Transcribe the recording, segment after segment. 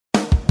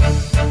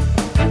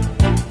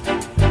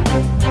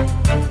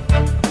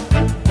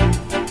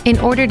In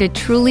order to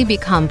truly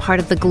become part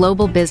of the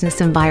global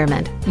business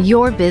environment,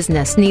 your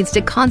business needs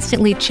to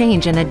constantly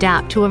change and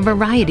adapt to a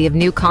variety of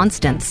new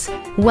constants.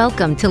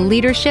 Welcome to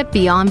Leadership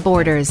Beyond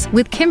Borders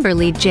with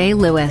Kimberly J.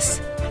 Lewis.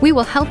 We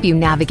will help you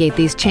navigate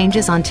these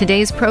changes on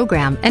today's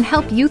program and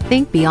help you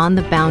think beyond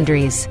the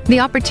boundaries. The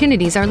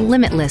opportunities are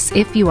limitless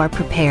if you are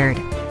prepared.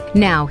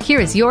 Now, here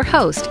is your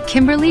host,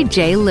 Kimberly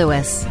J.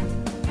 Lewis.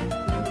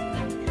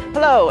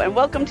 Hello, and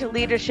welcome to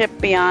Leadership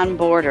Beyond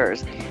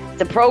Borders,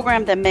 the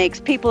program that makes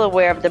people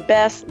aware of the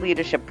best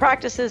leadership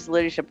practices,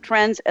 leadership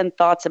trends, and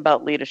thoughts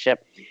about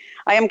leadership.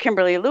 I am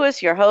Kimberly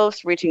Lewis, your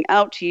host, reaching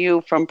out to you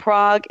from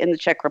Prague in the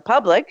Czech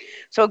Republic.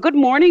 So good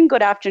morning,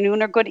 good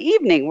afternoon, or good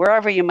evening,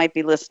 wherever you might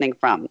be listening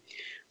from.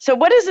 So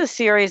what is this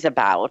series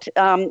about?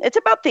 It's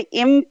about the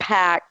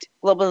impact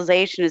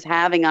globalization is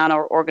having on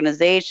our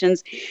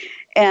organizations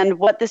and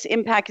what this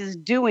impact is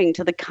doing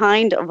to the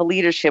kind of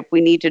leadership we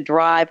need to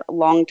drive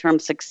long-term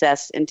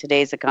success in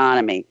today's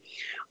economy.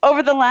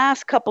 Over the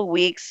last couple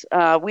weeks,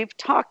 we've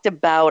talked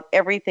about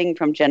everything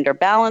from gender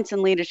balance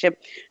in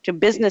leadership to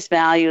business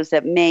values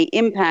that may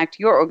impact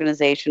your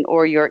organization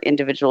or your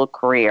individual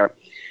career.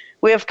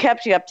 We have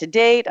kept you up to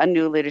date on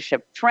new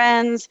leadership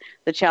trends,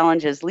 the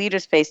challenges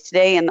leaders face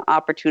today, and the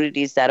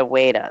opportunities that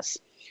await us.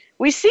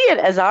 We see it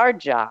as our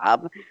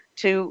job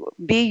to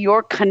be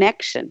your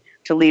connection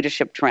to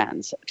leadership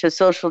trends, to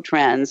social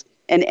trends,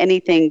 and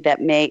anything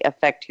that may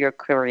affect your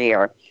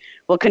career.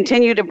 We'll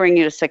continue to bring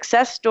you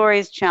success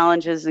stories,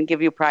 challenges, and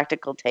give you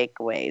practical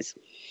takeaways.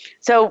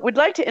 So we'd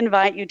like to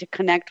invite you to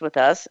connect with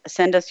us.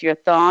 Send us your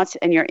thoughts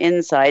and your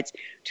insights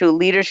to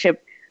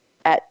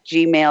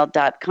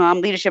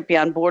leadership@gmail.com,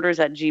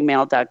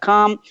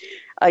 leadershipbeyondborders@gmail.com.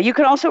 You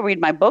can also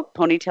read my book,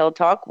 Ponytail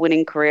Talk,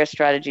 Winning Career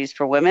Strategies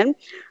for Women.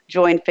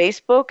 Join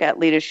Facebook at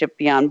Leadership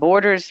Beyond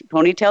Borders,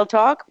 Ponytail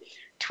Talk.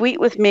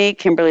 Tweet with me,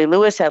 Kimberly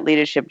Lewis at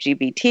Leadership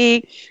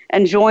GBT,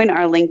 and join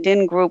our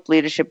LinkedIn group,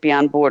 Leadership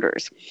Beyond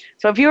Borders.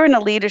 So if you're in a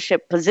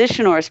leadership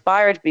position or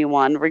aspire to be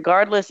one,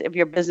 regardless if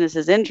your business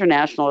is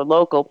international or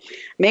local,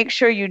 make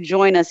sure you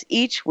join us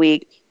each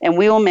week, and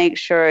we will make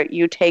sure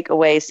you take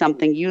away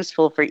something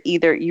useful for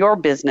either your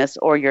business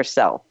or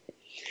yourself.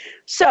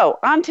 So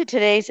on to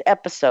today's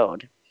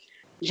episode,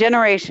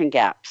 generation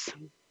gaps.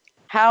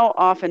 How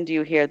often do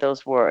you hear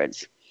those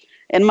words?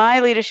 In my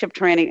leadership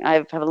training, I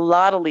have a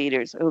lot of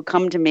leaders who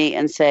come to me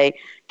and say,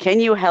 can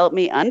you help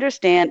me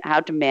understand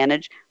how to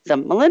manage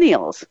some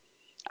millennials?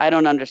 I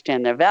don't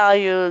understand their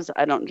values.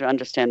 I don't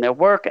understand their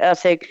work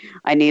ethic.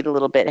 I need a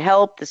little bit of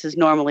help. This is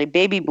normally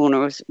baby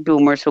boomers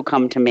who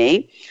come to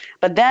me.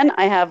 But then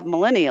I have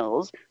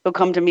millennials who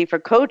come to me for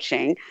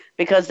coaching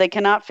because they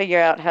cannot figure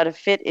out how to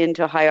fit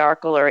into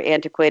hierarchical or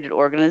antiquated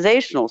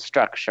organizational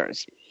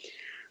structures.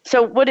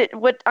 So what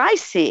I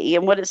see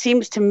and what it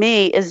seems to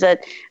me is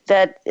that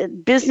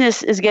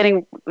business is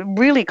getting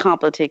really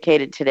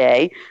complicated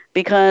today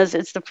because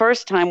it's the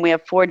first time we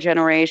have 4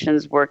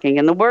 generations working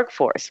in the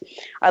workforce.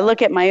 I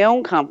look at my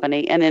own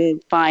company, and in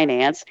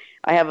finance,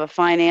 I have a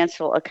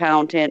financial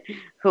accountant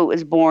who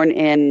was born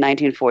in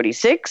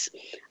 1946.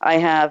 I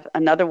have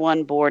another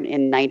one born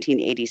in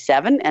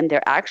 1987, and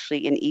they're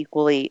actually in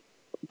equal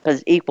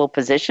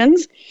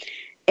positions.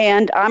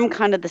 And I'm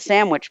kind of the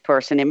sandwich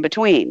person in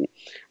between.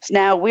 So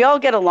now, we all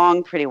get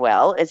along pretty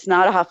well. It's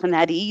not often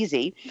that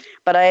easy,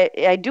 but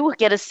I do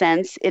get a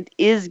sense it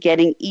is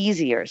getting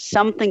easier.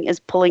 Something is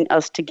pulling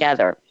us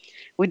together.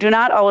 We do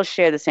not always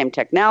share the same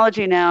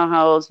technology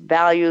know-hows,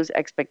 values,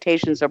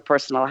 expectations, or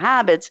personal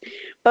habits,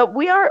 but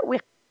we are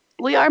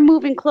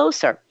moving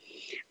closer.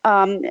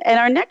 And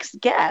our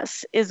next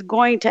guest is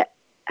going to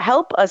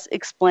help us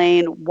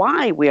explain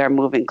why we are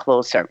moving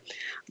closer.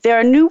 There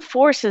are new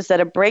forces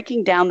that are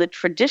breaking down the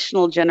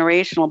traditional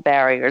generational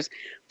barriers,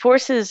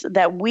 forces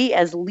that we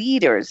as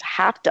leaders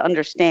have to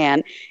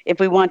understand if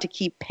we want to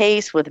keep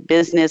pace with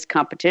business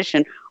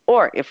competition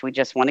or if we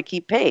just want to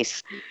keep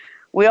pace.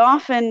 We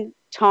often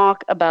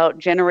talk about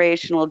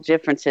generational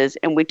differences,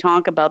 and we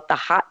talk about the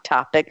hot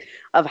topic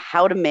of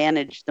how to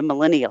manage the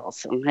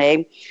millennials,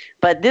 okay?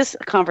 But this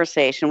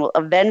conversation will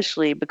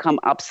eventually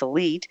become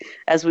obsolete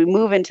as we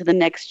move into the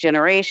next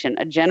generation,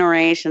 a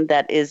generation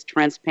that is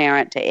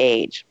transparent to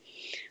age.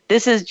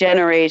 This is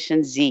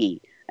Generation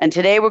Z, and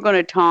today we're going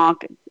to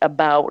talk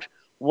about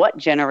what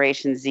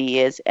Generation Z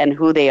is and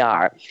who they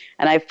are.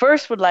 And I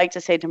first would like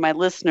to say to my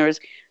listeners,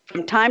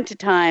 from time to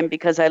time,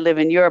 because I live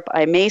in Europe,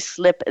 I may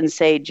slip and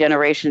say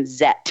Generation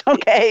Z,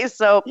 okay?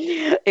 So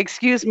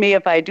excuse me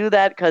if I do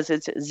that, because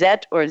it's Z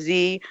or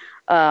Z,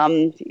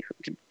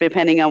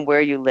 depending on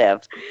where you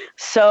live.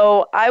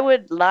 So I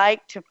would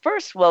like to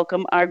first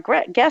welcome our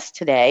guest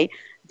today,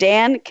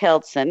 Dan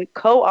Kelson,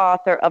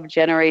 co-author of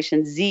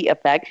Generation Z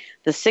Effect,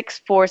 The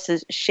 6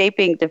 Forces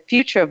Shaping the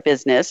Future of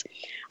Business,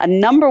 a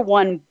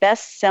 #1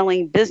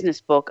 best-selling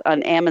business book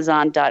on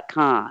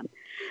Amazon.com.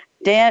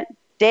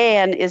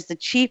 Dan is the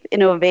Chief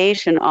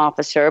Innovation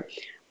Officer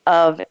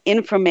of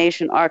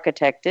Information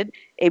Architected,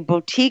 a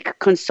boutique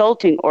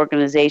consulting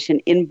organization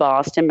in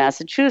Boston,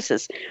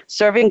 Massachusetts,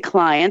 serving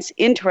clients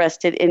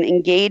interested in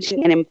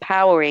engaging and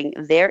empowering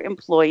their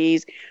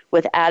employees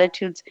with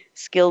attitudes,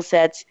 skill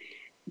sets,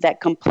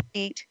 that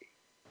complete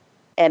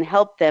and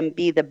help them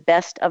be the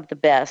best of the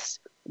best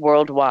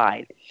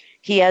worldwide.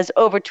 He has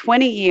over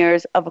 20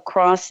 years of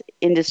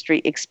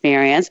cross-industry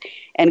experience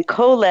and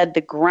co-led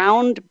the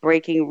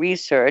groundbreaking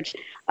research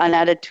on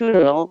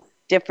attitudinal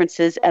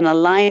differences and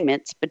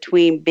alignments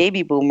between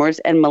baby boomers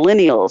and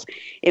millennials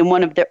in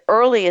one of the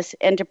earliest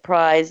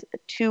Enterprise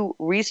 2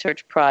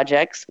 research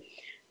projects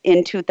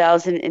in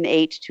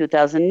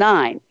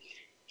 2008-2009.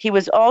 He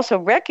was also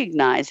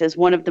recognized as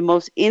one of the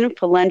most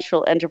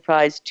influential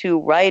Enterprise 2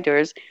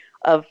 writers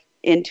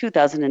in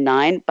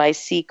 2009 by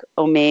Seek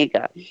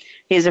Omega.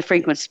 He is a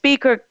frequent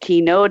speaker,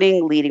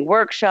 keynoting, leading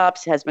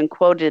workshops, has been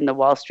quoted in the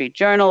Wall Street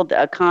Journal,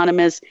 The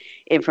Economist,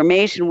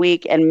 Information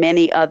Week, and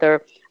many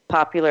other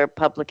popular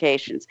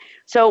publications.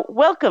 So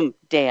welcome,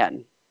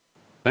 Dan.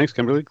 Thanks,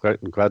 Kimberly.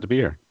 Glad to be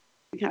here.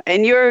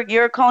 And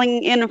you're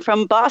calling in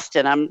from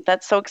Boston.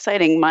 That's so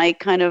exciting. My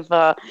kind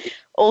of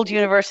old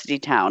university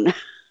town.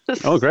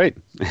 Oh, great.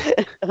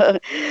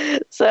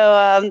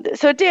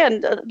 So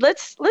Dan,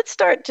 let's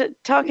start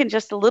talking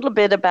just a little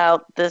bit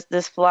about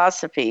this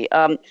philosophy.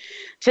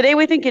 Today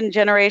we think in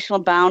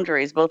generational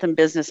boundaries, both in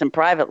business and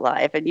private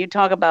life, and you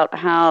talk about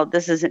how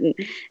this is an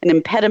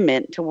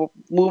impediment to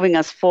moving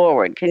us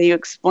forward. Can you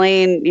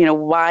explain,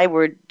 why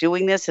we're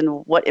doing this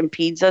and what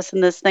impedes us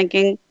in this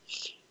thinking?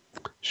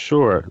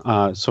 Sure.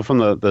 So from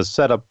the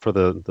setup for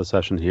the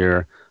session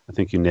here, I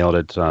think you nailed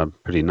it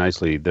pretty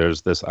nicely.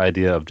 There's this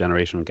idea of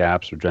generation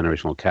gaps or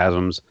generational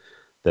chasms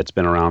that's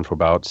been around for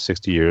about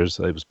 60 years.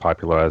 It was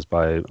popularized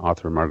by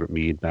author Margaret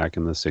Mead back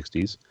in the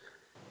 60s.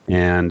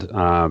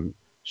 And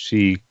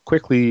she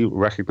quickly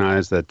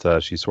recognized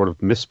that she sort of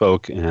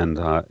misspoke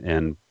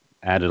and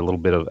added a little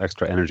bit of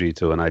extra energy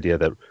to an idea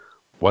that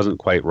wasn't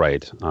quite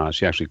right.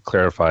 She actually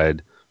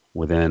clarified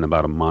within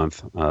about a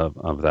month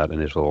of that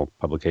initial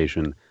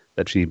publication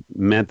that she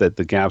meant that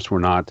the gaps were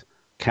not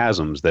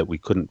chasms that we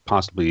couldn't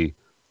possibly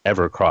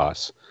ever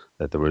cross,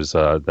 that there was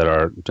that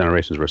our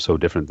generations were so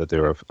different that they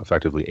were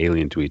effectively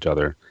alien to each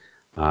other.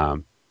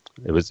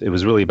 It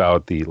was really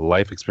about the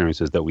life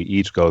experiences that we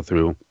each go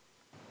through.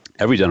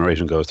 Every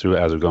generation goes through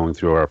as we're going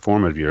through our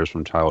formative years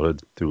from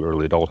childhood through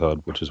early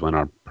adulthood, which is when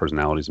our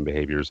personalities and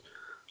behaviors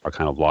are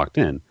kind of locked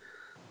in.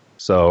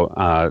 So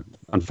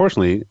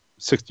unfortunately,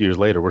 60 years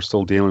later, we're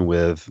still dealing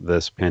with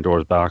this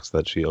Pandora's box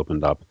that she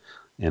opened up.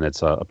 And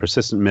it's a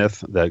persistent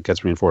myth that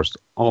gets reinforced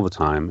all the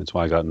time. It's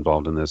why I got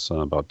involved in this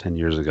about 10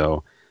 years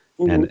ago.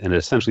 Mm-hmm. And it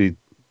essentially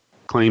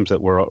claims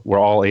that we're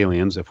all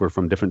aliens if we're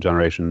from different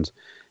generations.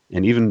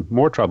 And even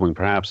more troubling,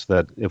 perhaps,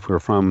 that if we're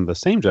from the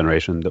same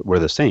generation, that we're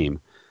the same.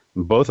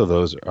 Both of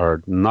those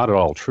are not at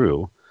all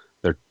true.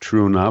 They're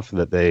true enough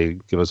that they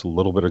give us a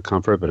little bit of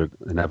comfort, but it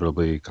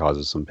inevitably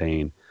causes some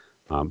pain,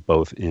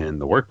 both in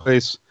the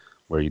workplace,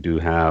 where you do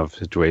have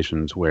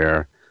situations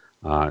where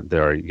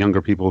there are younger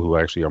people who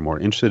actually are more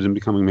interested in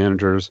becoming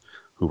managers,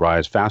 who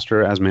rise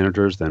faster as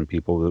managers than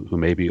people who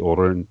may be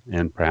older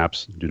and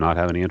perhaps do not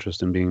have any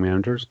interest in being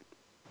managers.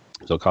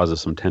 So it causes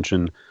some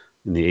tension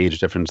in the age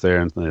difference there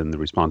and the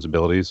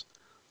responsibilities.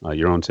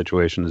 Your own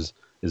situation is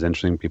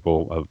interesting.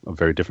 People of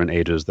very different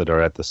ages that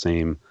are at the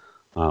same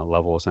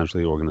level,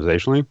 essentially,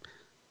 organizationally.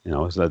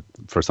 So that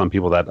for some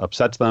people that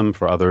upsets them.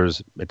 For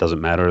others, it doesn't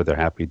matter. They're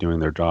happy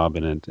doing their job,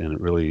 and it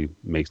really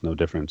makes no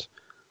difference.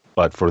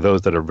 But for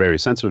those that are very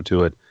sensitive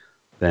to it,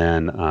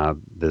 then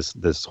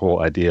this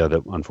whole idea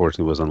that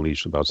unfortunately was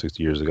unleashed about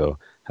 60 years ago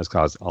has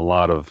caused a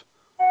lot of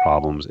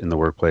problems in the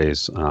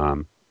workplace,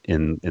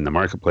 in the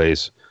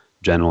marketplace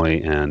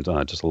generally, and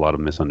just a lot of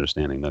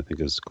misunderstanding that I think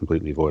is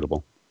completely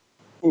avoidable.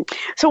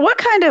 So what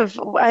kind of,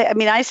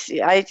 I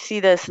see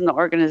this in the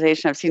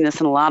organization, I've seen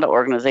this in a lot of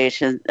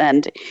organizations,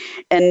 and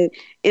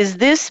is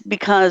this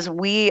because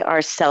we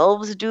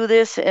ourselves do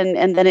this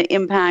and then it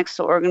impacts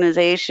the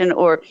organization,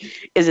 or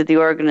is it the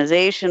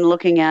organization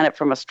looking at it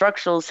from a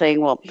structural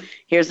saying, well,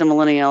 here's the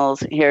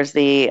millennials, here's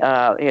the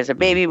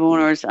baby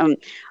boomers?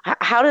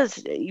 How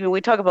does, we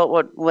talk about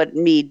what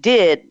me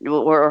did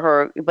or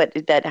her, but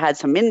that had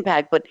some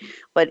impact, but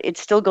it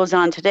still goes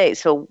on today.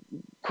 So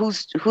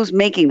who's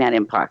making that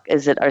impact?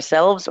 Is it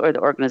ourselves or the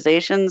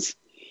organizations?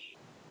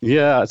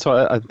 Yeah,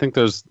 so I think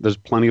there's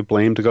plenty of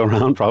blame to go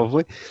around,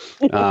 probably.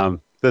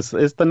 This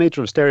is the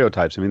nature of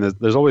stereotypes. I mean,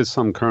 there's always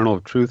some kernel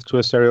of truth to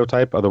a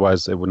stereotype.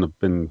 Otherwise, it wouldn't have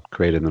been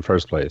created in the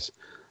first place.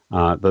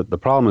 The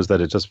problem is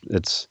that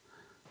it's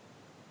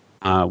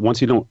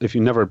if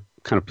you never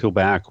kind of peel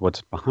back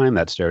what's behind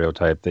that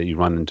stereotype, that you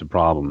run into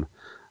problem.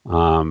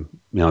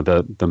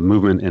 The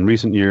movement in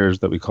recent years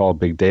that we call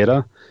big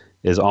data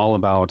is all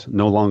about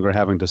no longer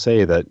having to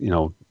say that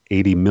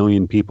 80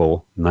 million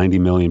people, 90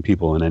 million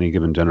people in any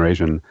given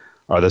generation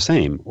are the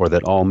same, or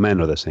that all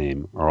men are the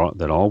same, or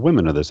that all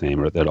women are the same,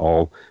 or that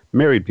all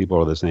married people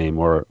are the same,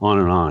 or on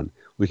and on.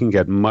 We can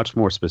get much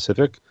more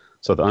specific.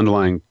 So the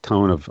underlying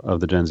tone of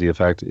the Gen Z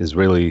effect is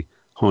really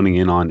honing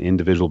in on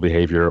individual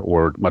behavior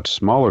or much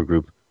smaller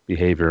group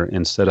behavior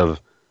instead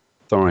of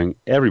throwing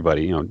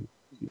everybody. You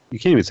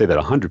can't even say that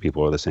 100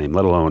 people are the same,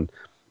 let alone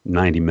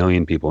 90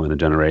 million people in a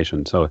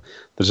generation. So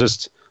there's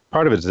just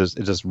part of it is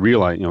just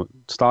realize,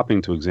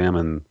 stopping to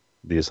examine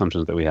the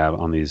assumptions that we have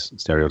on these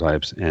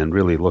stereotypes and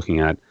really looking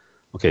at,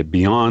 okay,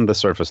 beyond the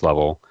surface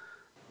level,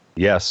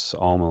 yes,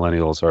 all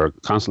millennials are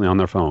constantly on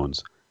their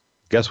phones.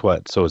 Guess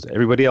what? So is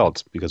everybody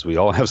else, because we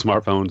all have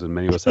smartphones and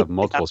many of us have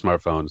multiple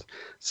smartphones.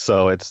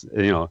 So it's,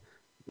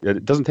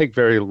 it doesn't take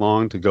very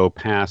long to go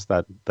past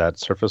that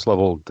surface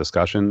level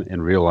discussion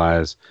and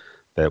realize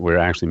that we're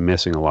actually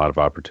missing a lot of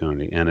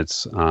opportunity. And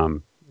it's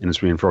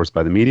reinforced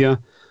by the media.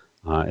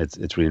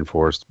 It's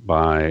reinforced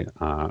by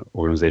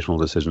organizational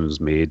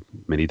decisions made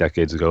many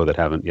decades ago that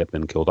haven't yet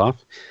been killed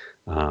off.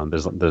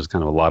 There's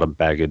kind of a lot of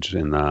baggage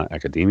in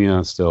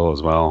academia still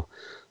as well.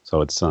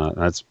 So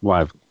that's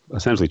why I've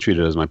essentially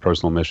treated it as my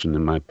personal mission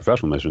and my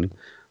professional mission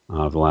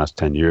of the last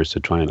 10 years to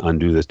try and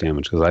undo this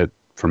damage. Because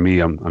for me,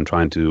 I'm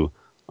trying to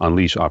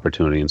unleash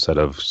opportunity instead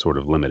of sort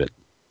of limit it.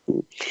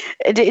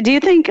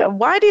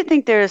 Why do you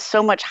think there's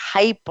so much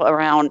hype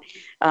around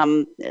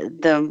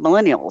the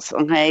millennials?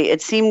 Okay,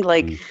 it seemed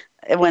like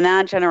when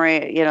that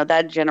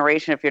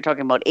generation, if you're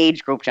talking about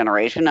age group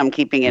generation, I'm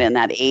keeping it in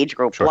that age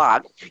group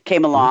block,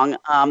 came along.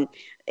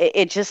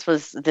 It just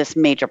was this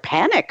major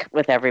panic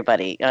with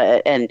everybody,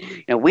 and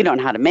we don't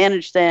know how to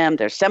manage them.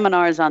 There's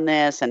seminars on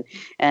this and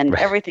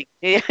everything.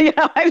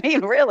 I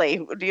mean,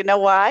 really, do you know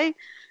why?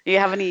 Do you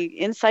have any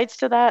insights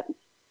to that?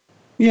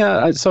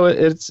 Yeah, so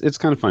it's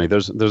kind of funny.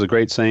 There's a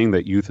great saying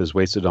that youth is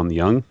wasted on the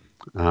young,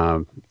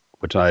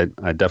 which I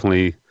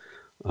definitely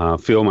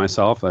feel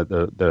myself.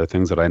 There are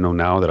things that I know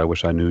now that I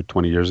wish I knew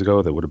 20 years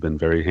ago that would have been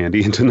very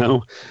handy to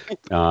know.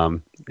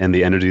 And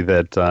the energy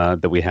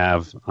that we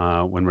have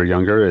when we're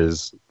younger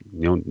is,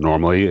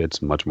 normally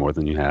it's much more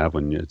than you have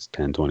when it's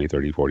 10, 20,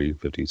 30, 40,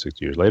 50,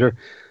 60 years later.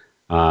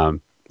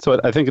 So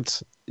I think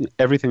it's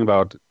everything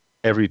about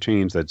every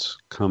change that's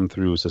come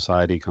through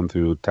society, come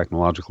through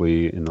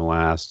technologically in the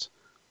last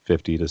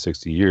 50 to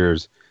 60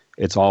 years,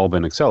 it's all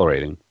been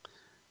accelerating.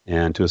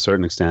 And to a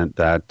certain extent,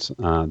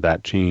 that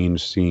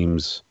change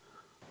seems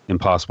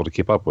impossible to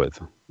keep up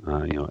with.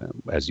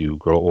 As you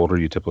grow older,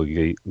 you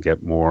typically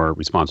get more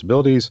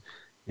responsibilities,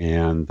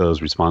 and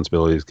those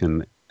responsibilities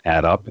can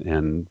add up,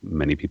 and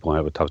many people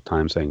have a tough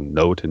time saying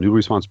no to new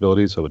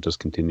responsibilities, so it just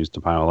continues to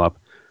pile up.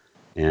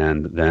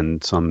 And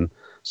then some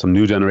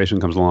new generation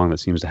comes along that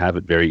seems to have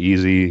it very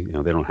easy.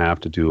 They don't have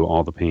to do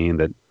all the pain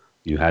that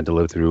you had to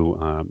live through.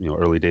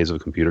 Early days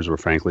of computers were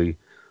frankly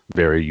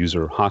very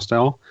user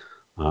hostile.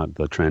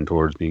 The trend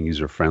towards being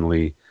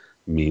user-friendly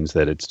means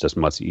that it's just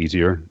much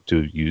easier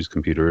to use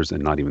computers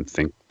and not even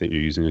think that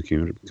you're using a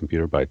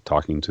computer by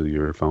talking to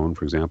your phone,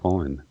 for example,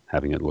 and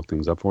having it look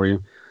things up for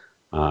you.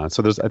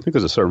 So I think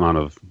there's a certain amount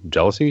of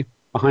jealousy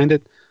behind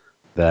it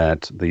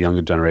that the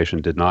younger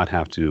generation did not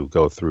have to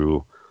go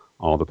through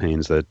all the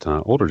pains that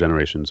older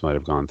generations might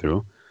have gone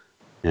through.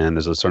 And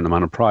there's a certain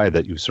amount of pride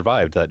that you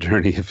survived that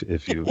journey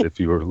if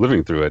you were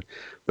living through it.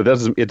 But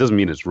it doesn't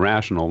mean it's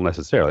rational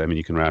necessarily. I mean,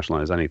 you can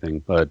rationalize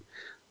anything, but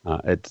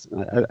I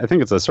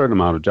think it's a certain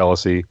amount of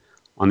jealousy.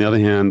 On the other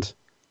hand,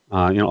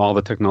 all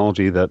the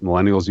technology that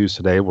millennials use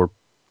today were,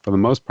 for the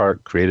most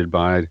part, created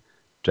by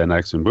Gen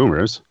X and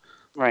Boomers,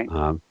 right?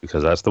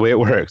 Because that's the way it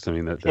works. I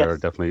mean, there are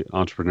definitely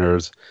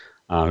entrepreneurs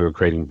who are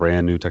creating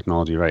brand new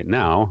technology right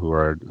now, who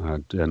are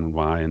Gen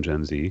Y and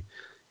Gen Z.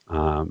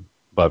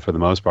 But for the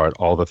most part,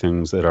 all the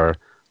things that are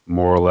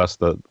more or less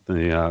the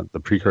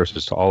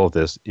precursors to all of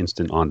this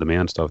instant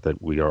on-demand stuff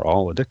that we are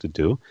all addicted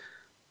to,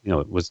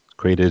 it was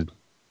created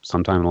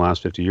sometime in the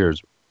last 50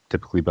 years,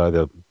 typically by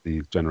the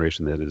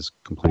generation that is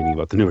complaining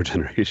about the newer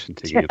generation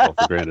taking it all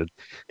for granted.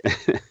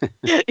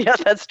 Yeah,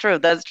 that's true.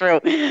 That's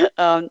true.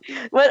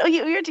 Well,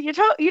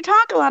 you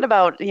talk a lot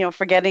about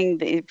forgetting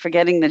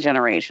the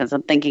generations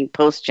and thinking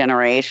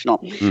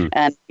post-generational,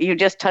 and you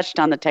just touched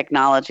on the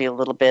technology a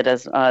little bit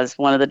as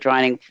one of the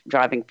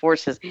driving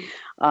forces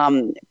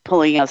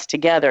pulling us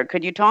together.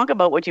 Could you talk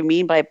about what you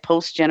mean by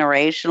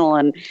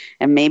post-generational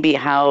and maybe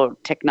how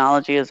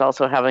technology is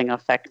also having an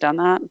effect on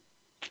that?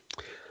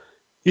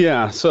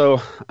 Yeah,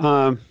 so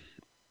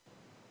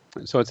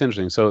it's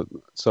interesting.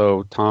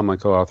 So Tom, my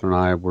co-author, and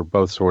I were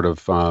both sort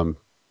of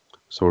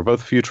we're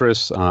both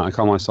futurists. I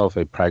call myself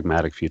a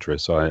pragmatic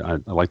futurist. So I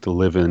like to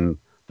live in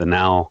the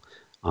now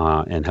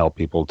and help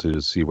people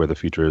to see where the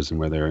future is and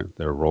where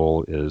their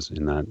role is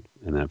in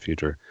that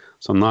future.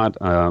 So I'm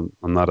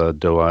not a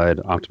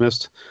doe-eyed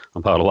optimist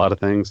about a lot of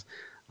things.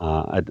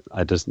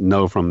 I just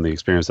know from the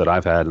experience that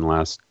I've had in the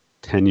last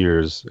 10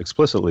 years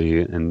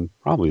explicitly, and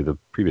probably the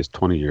previous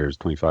 20 years,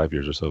 25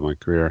 years or so of my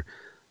career,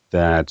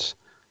 that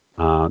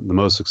the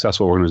most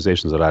successful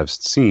organizations that I've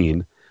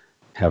seen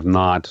have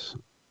not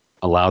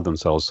allowed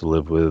themselves to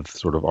live with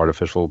sort of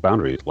artificial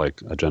boundaries,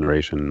 like a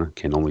generation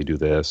can only do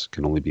this,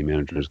 can only be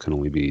managers, can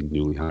only be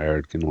newly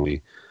hired, can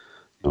only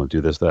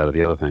do this, that, or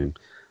the other thing.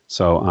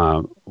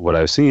 So what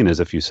I've seen is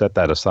if you set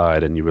that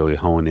aside and you really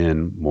hone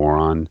in more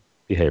on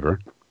behavior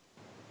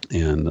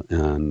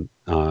and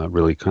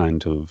really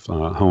kind of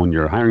hone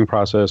your hiring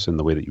process and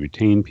the way that you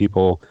retain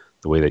people,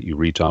 the way that you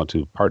reach out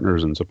to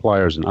partners and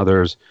suppliers and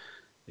others.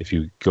 If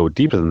you go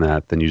deeper than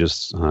that, then you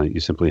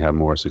simply have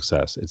more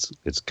success. It's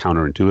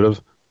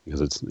counterintuitive because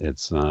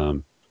it's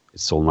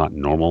still not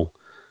normal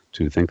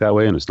to think that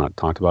way, and it's not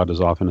talked about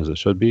as often as it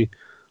should be.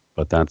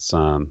 But that's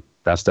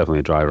definitely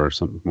a driver,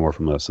 more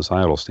from a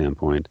societal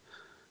standpoint.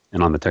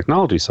 And on the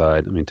technology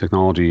side, I mean,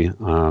 technology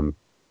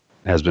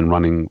has been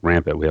running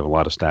rampant. We have a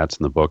lot of stats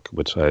in the book,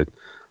 which I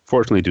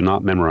fortunately do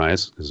not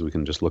memorize because we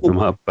can just look them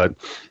up. But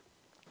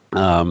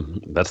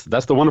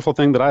that's the wonderful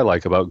thing that I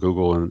like about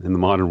Google in the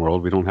modern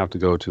world. We don't have to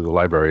go to the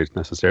library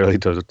necessarily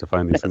to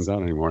find these things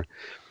out anymore.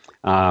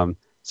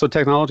 So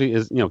technology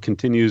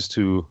continues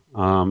to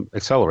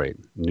accelerate.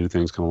 New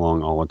things come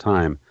along all the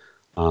time.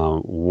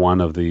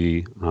 One of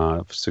the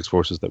 6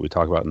 forces that we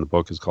talk about in the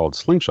book is called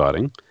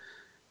slingshotting.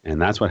 And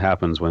that's what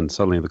happens when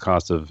suddenly the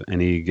cost of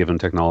any given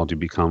technology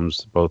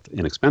becomes both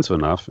inexpensive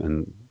enough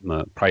and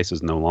the price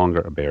is no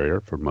longer a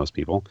barrier for most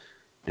people,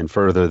 and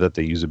further that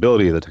the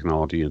usability of the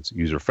technology is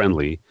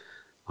user-friendly,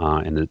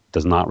 and it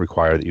does not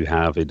require that you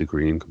have a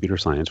degree in computer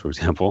science, for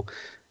example.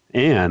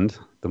 And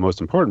the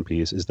most important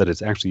piece is that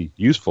it's actually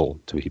useful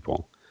to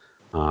people.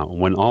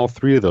 When all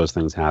 3 of those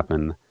things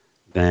happen,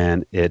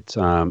 then it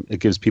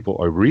gives people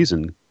a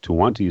reason to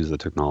want to use the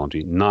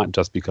technology, not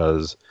just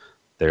because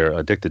they're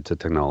addicted to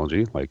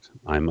technology. Like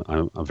I'm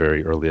a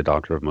very early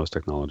adopter of most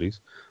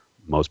technologies.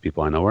 Most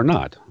people I know are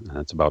not.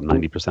 That's about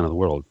 90% of the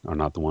world are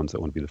not the ones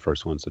that want to be the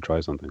first ones to try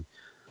something.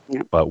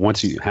 Yeah. But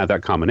once you have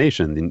that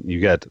combination, then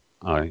you get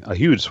a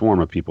huge swarm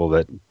of people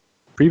that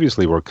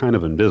previously were kind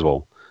of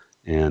invisible,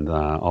 and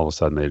all of a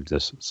sudden they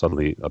just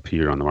suddenly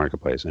appear on the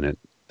marketplace, and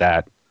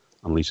that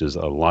unleashes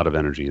a lot of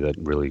energy that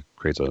really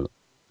creates a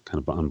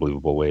kind of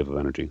unbelievable wave of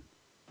energy.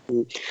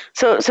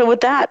 So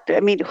with that, I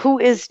mean, who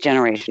is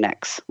Generation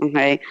X?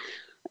 Okay,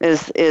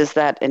 is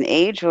that an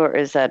age, or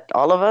is that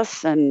all of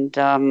us? And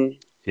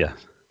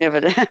yes,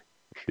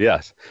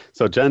 yes.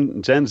 So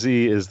Gen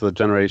Z is the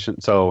generation.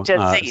 So Gen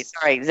Z,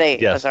 sorry, Z.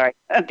 Yes. Oh, sorry.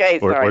 Okay,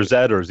 sorry. Or Z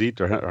or Z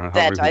or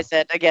Z. I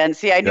said again.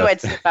 See, I knew I'd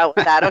slip out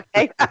with that.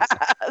 Okay,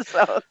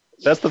 so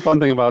that's the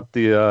fun thing about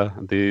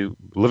the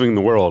living in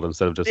the world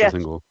instead of just a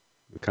single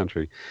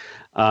country.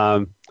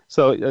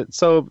 So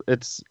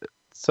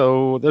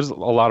there's a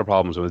lot of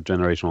problems with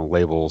generational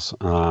labels.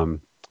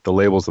 The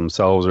labels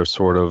themselves are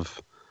sort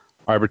of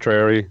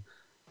arbitrary.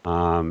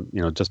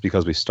 Just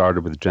because we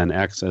started with Gen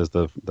X as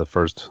the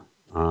first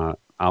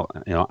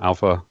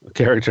alpha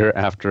character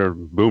after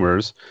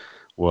boomers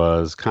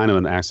was kind of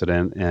an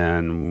accident,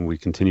 and we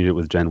continued it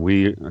with Gen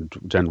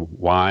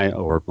Y,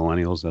 or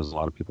millennials, as a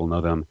lot of people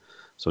know them.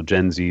 So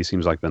Gen Z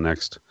seems like the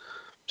next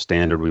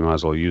standard we might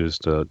as well use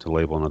to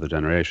label another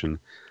generation.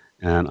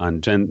 And on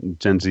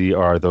Gen Z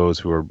are those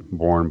who were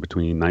born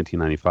between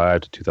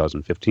 1995 to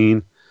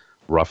 2015,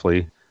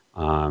 roughly.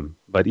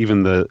 But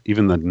even the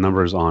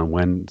numbers on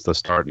when the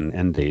start and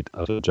end date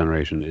of a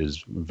generation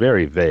is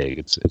very vague.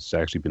 It's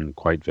actually been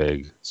quite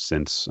vague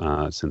since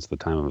the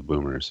time of the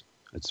boomers.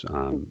 It's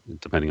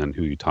depending on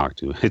who you talk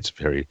to, it's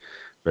very,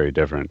 very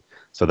different.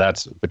 So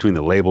that's between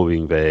the label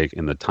being vague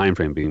and the time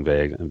frame being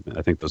vague.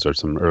 I think those are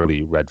some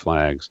early red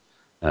flags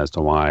as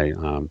to why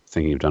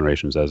thinking of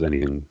generations as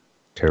anything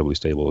terribly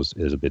stable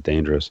is a bit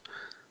dangerous.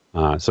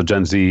 So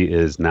Gen Z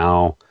is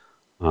now,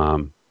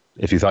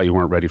 if you thought you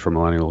weren't ready for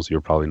millennials, you're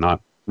probably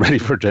not ready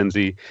for Gen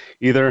Z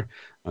either,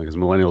 because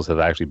millennials have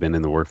actually been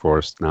in the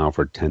workforce now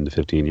for 10 to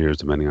 15 years,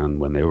 depending on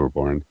when they were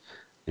born.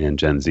 And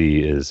Gen Z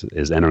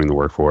is entering the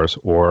workforce,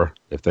 or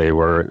if they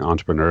were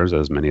entrepreneurs,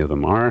 as many of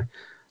them are,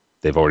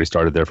 they've already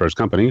started their first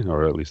company,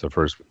 or at least their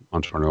first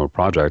entrepreneurial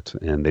project,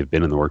 and they've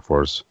been in the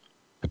workforce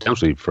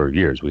potentially for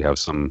years. We have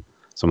some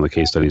of the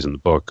case studies in the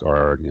book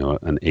are,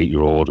 an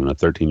 8-year-old and a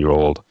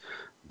 13-year-old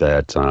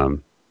that,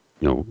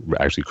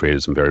 actually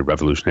created some very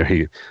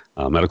revolutionary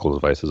medical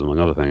devices, among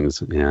other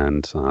things.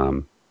 And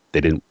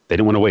they didn't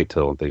want to wait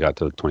till they got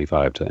to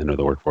 25 to enter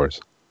the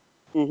workforce.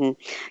 Mm-hmm.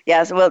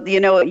 Yes. Well, you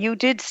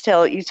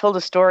told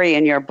a story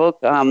in your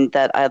book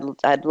that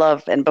I'd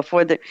love. And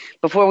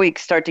before we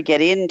start to get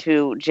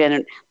into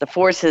the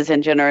forces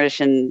in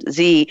Generation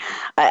Z,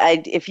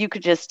 if you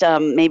could just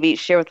maybe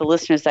share with the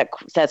listeners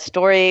that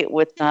story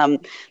with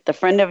the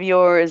friend of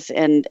yours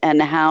and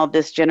how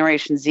this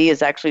Generation Z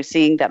is actually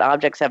seeing that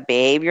objects have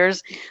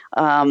behaviors.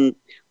 The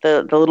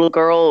little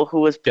girl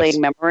who was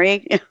playing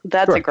memory.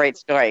 That's sure. A great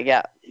story.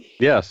 Yeah.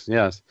 Yes.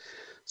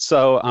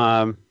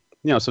 So.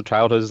 So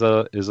childhood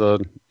is a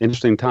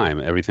interesting time.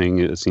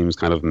 Everything seems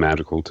kind of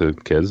magical to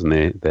kids, and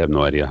they have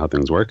no idea how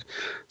things work.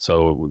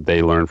 So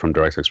they learn from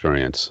direct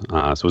experience.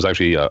 So it was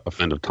actually a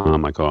friend of Tom,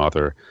 my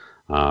co-author.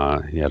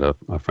 He had a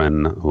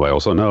friend who I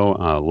also know,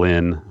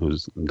 Lynn,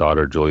 whose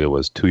daughter Julia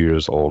was 2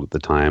 years old at the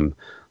time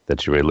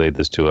that she relayed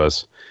this to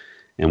us.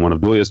 And one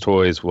of Julia's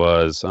toys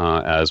was,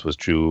 as was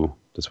true,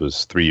 this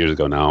was 3 years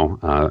ago now,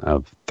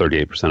 of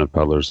 38% of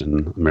toddlers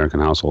in American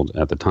households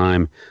at the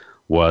time,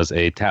 was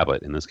a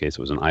tablet. In this case, it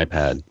was an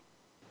iPad.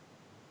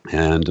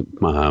 And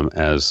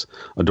as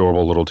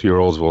adorable little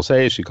 2-year-olds will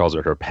say, she calls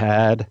it her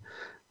pad,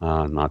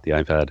 not the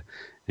iPad.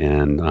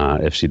 And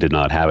if she did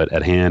not have it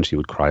at hand, she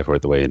would cry for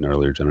it the way an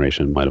earlier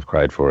generation might have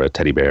cried for a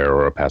teddy bear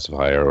or a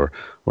pacifier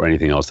or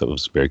anything else that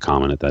was very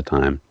common at that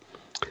time.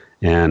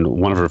 And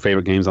one of her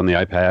favorite games on the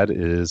iPad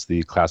is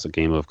the classic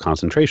game of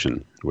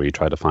concentration, where you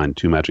try to find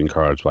two matching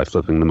cards by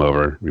flipping them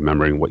over,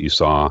 remembering what you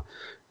saw,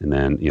 and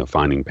then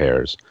finding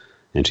pairs.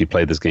 And she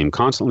played this game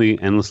constantly,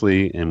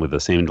 endlessly, and with the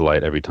same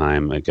delight every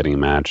time at getting a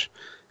match.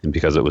 And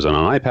because it was on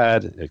an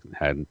iPad, it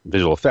had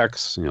visual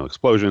effects,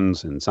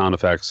 explosions and sound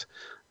effects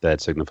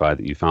that signified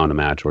that you found a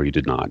match or you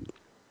did not.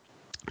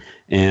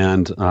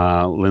 And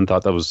Lynn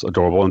thought that was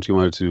adorable, and she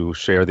wanted to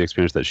share the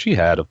experience that she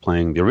had of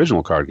playing the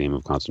original card game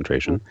of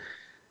concentration.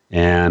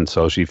 And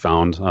so she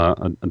found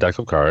a deck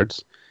of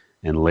cards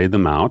and laid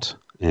them out,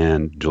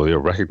 and Julia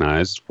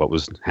recognized what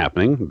was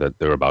happening, that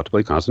they were about to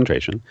play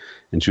concentration,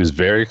 and she was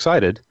very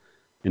excited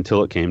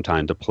until it came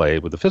time to play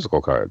with the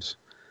physical cards.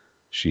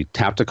 She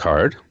tapped a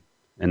card,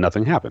 and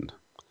nothing happened.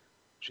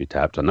 She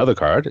tapped another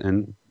card,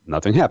 and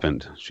nothing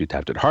happened. She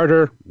tapped it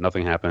harder,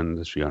 nothing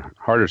happened. She got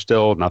harder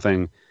still,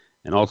 nothing.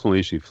 And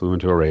ultimately, she flew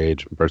into a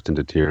rage, burst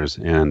into tears,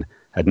 and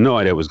had no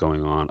idea what was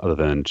going on, other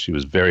than she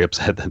was very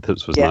upset that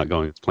this was not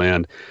going as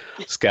planned,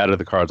 scattered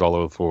the cards all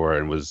over the floor,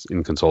 and was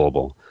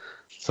inconsolable.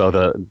 So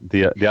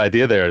the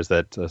idea there is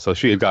that so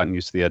she had gotten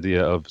used to the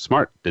idea of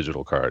smart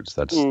digital cards.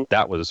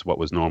 That was what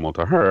was normal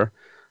to her.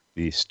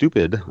 The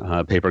stupid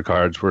paper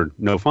cards were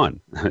no fun.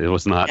 It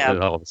was not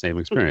at all the same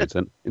experience.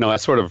 And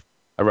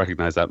I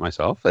recognize that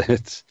myself.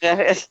 It's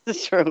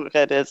true.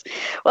 It is.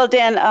 Well,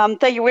 Dan,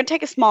 thank you. We're going to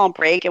take a small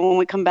break, and when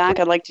we come back,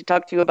 I'd like to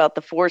talk to you about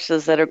the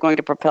forces that are going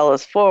to propel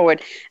us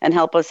forward and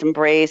help us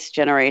embrace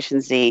Generation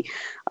Z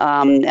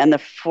and the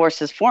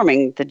forces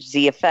forming the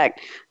Z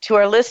effect. To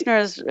our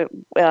listeners,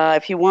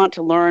 if you want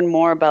to learn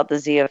more about the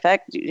Z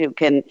effect, you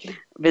can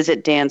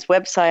visit Dan's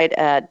website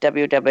at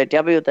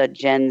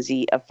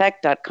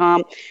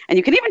www.genzeffect.com, and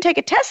you can even take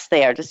a test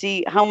there to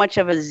see how much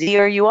of a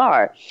Zer you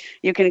are.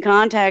 You can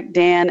contact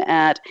Dan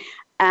at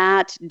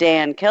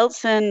Dan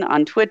Kelson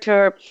on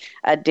Twitter,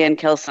 at Dan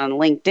Kelson on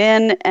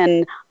LinkedIn,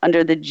 and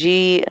under the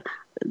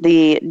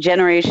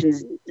Generation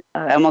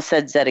I almost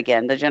said Z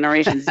again, the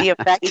Generation Z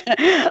Effect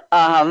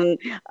on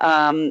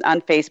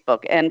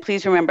Facebook. And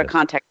please remember,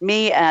 contact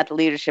me at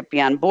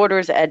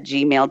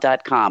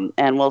leadershipbeyondborders@gmail.com,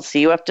 and we'll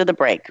see you after the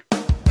break.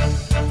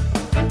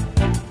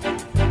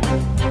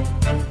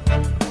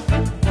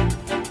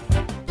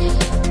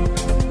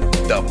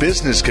 The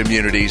business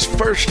community's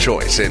first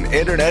choice in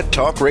Internet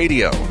Talk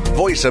Radio,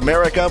 Voice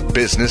America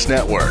Business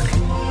Network.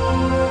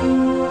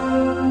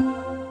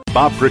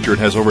 Bob Pritchard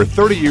has over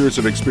 30 years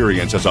of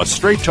experience as a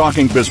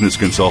straight-talking business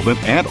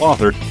consultant and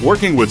author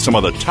working with some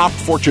of the top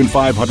Fortune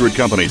 500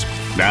 companies.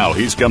 Now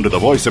he's come to the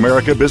Voice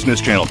America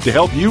Business Channel to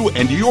help you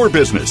and your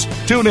business.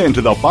 Tune in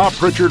to the Bob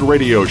Pritchard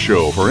Radio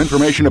Show for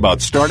information about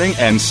starting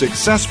and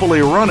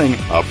successfully running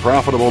a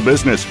profitable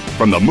business.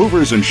 From the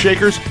movers and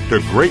shakers to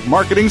great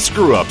marketing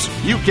screw-ups,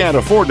 you can't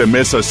afford to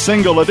miss a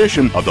single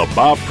edition of the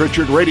Bob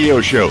Pritchard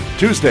Radio Show.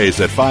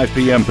 Tuesdays at 5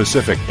 p.m.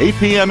 Pacific, 8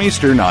 p.m.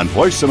 Eastern on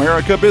Voice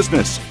America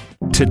Business.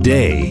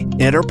 Today,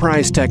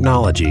 enterprise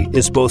technology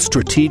is both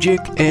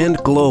strategic and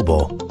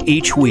global.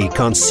 Each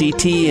week on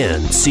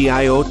CTN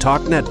CIO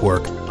Talk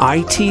Network,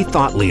 IT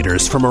thought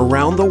leaders from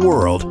around the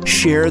world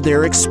share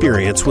their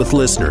experience with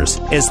listeners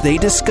as they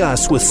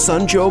discuss with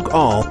Sanjog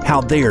Aul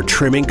how they are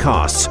trimming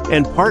costs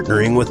and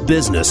partnering with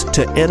business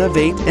to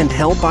innovate and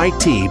help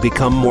IT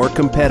become more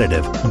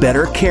competitive,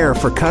 better care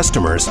for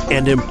customers,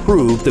 and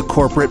improve the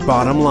corporate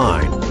bottom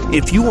line.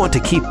 If you want to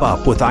keep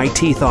up with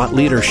IT thought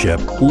leadership,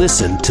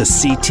 listen to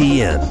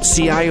CTN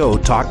CIO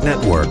Talk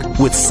Network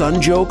with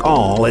Sanjog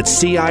Aul at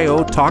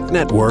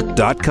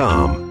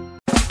CIOTalkNetwork.com.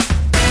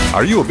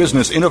 Are you a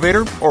business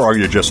innovator, or are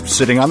you just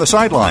sitting on the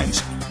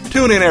sidelines?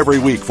 Tune in every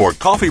week for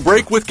Coffee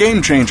Break with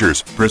Game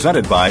Changers,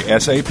 presented by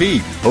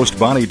SAP. Host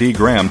Bonnie D.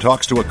 Graham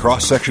talks to a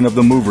cross-section of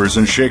the movers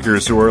and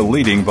shakers who are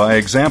leading by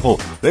example.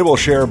 They will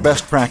share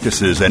best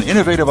practices and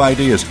innovative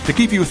ideas to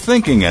keep you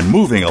thinking and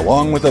moving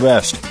along with the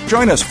best.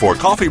 Join us for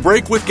Coffee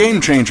Break with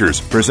Game Changers,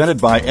 presented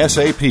by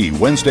SAP,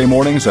 Wednesday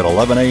mornings at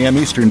 11 a.m.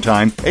 Eastern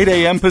Time, 8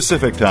 a.m.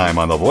 Pacific Time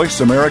on the Voice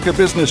America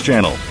Business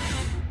Channel.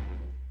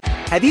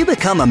 Have you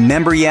become a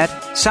member yet?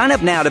 Sign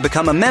up now to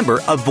become a member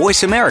of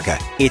Voice America.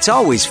 It's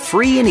always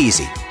free and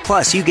easy.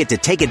 Plus, you get to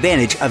take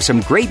advantage of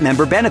some great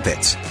member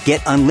benefits.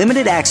 Get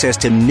unlimited access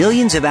to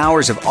millions of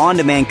hours of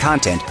on-demand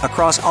content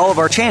across all of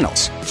our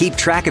channels. Keep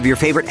track of your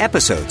favorite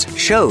episodes,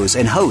 shows,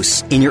 and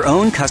hosts in your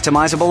own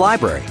customizable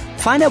library.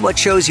 Find out what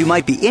shows you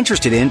might be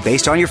interested in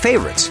based on your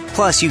favorites.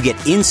 Plus, you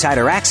get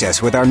insider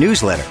access with our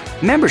newsletter.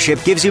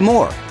 Membership gives you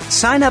more.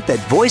 Sign up at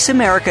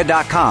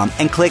voiceamerica.com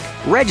and click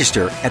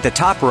Register at the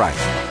top right.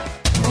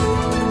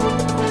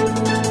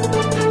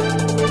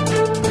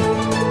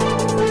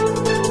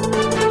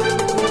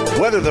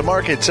 Whether the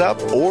market's up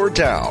or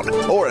down,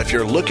 or if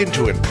you're looking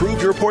to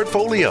improve your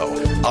portfolio,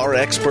 our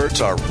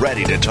experts are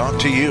ready to talk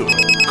to you.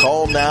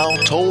 Call now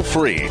toll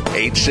free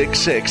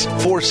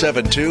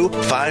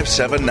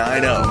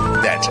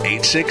 866-472-5790. That's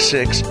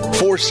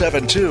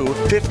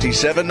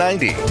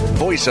 866-472-5790.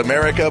 Voice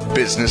America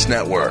Business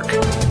Network.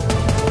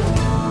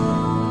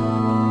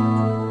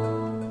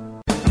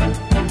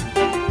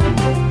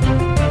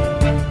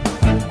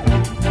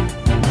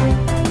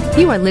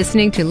 You are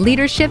listening to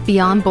Leadership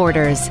Beyond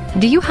Borders.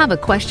 Do you have a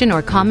question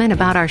or comment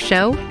about our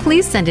show?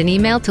 Please send an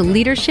email to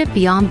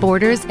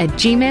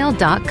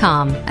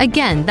leadershipbeyondborders@gmail.com.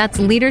 Again, that's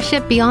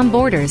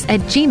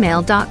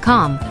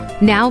leadershipbeyondborders@gmail.com.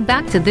 Now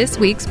back to this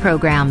week's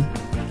program.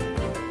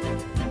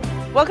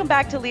 Welcome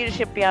back to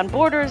Leadership Beyond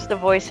Borders, the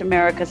Voice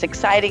America's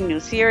exciting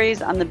new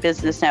series on the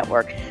Business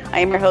Network.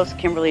 I am your host,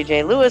 Kimberly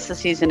J. Lewis, a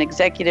seasoned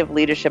executive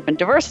leadership and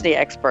diversity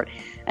expert.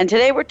 And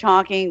today we're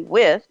talking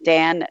with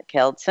Dan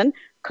Keldson,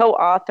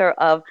 co-author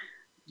of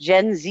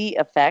Gen Z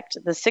Effect,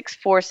 the 6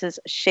 Forces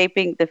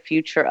Shaping the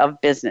Future of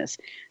Business.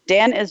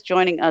 Dan is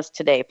joining us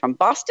today from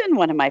Boston,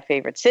 one of my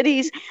favorite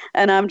cities,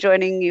 and I'm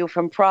joining you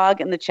from Prague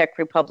in the Czech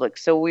Republic.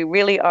 So we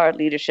really are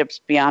Leaderships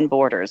Beyond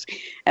Borders.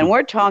 And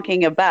we're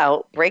talking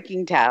about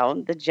breaking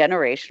down the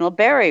generational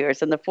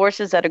barriers and the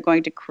forces that are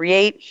going to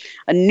create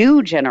a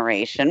new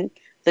generation,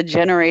 the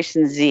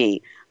Generation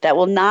Z, that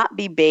will not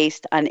be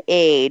based on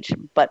age,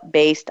 but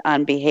based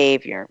on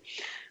behavior.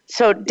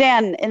 So,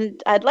 Dan,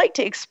 and I'd like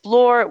to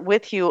explore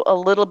with you a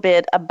little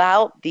bit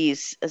about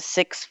these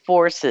 6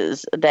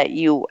 forces that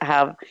you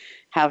have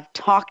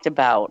talked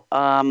about.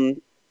 Sure.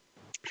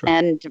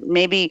 And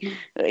maybe,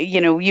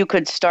 you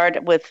could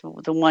start with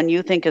the one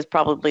you think is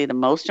probably the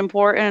most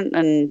important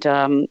and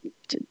to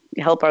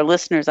help our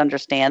listeners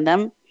understand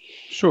them.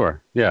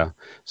 Sure. Yeah.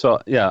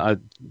 So,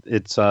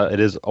 it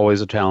is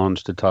always a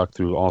challenge to talk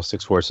through all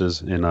 6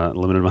 forces in a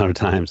limited amount of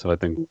time. So I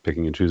think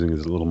picking and choosing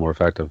is a little more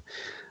effective.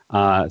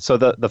 So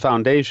the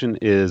foundation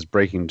is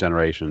breaking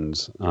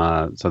generations.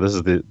 So this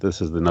is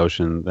the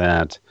notion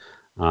that,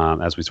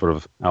 as we sort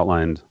of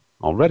outlined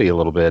already a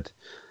little bit,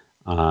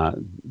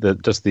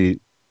 the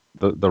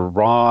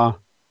raw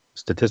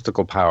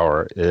statistical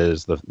power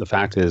is the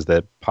fact is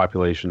that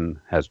population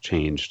has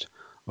changed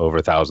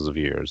over thousands of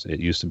years.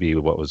 It used to be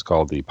what was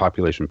called the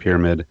population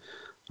pyramid,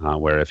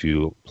 where if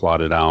you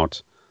plotted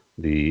out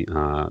the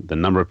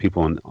number of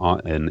people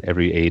in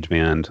every age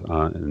band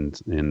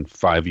in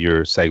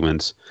 5-year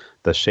segments,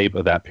 the shape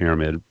of that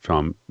pyramid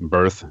from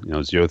birth,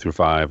 0 through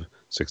 5,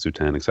 6 through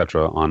 10,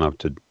 etc., on up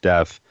to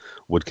death,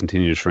 would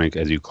continue to shrink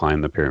as you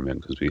climb the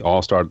pyramid, because we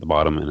all start at the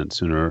bottom, and then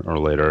sooner or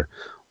later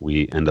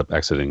we end up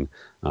exiting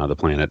the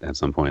planet at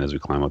some point as we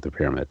climb up the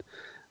pyramid.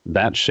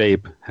 That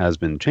shape has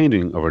been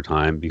changing over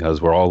time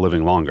because we're all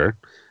living longer.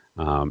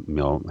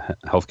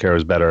 Healthcare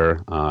is better,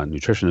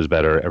 nutrition is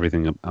better.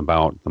 Everything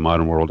about the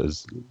modern world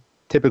is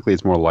typically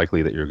it's more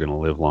likely that you're going to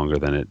live longer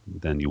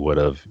than you would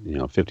have,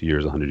 50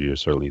 years, 100 years,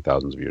 certainly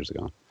thousands of years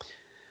ago.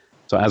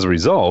 So as a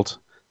result,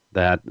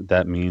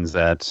 that means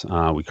that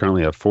we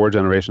currently have 4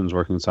 generations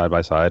working side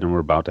by side, and we're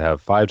about to have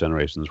 5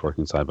 generations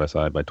working side by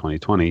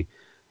 2020,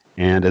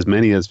 and as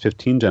many as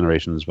 15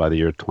 generations by the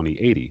year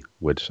 2080,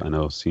 which I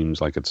know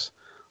seems like it's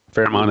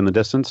fair amount in the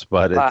distance,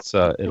 but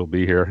it'll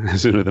be here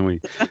sooner than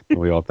we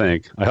all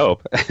think. I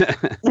hope.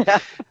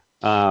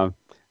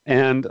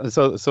 And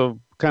so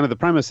kind of the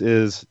premise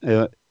is,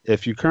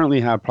 if you currently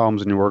have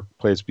problems in your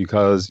workplace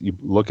because you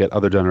look at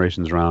other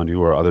generations around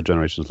you, or other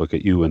generations look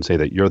at you and say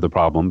that you're the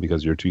problem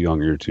because you're too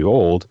young or you're too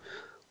old,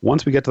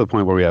 once we get to the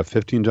point where we have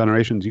 15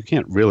 generations, you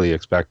can't really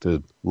expect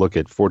to look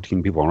at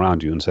 14 people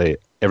around you and say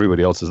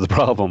everybody else is the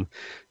problem,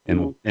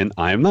 and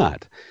I am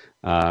not.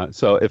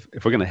 So if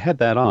we're going to head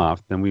that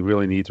off, then we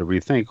really need to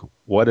rethink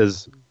what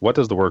does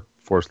the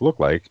workforce look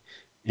like,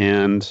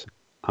 and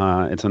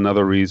it's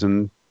another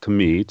reason to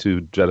me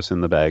to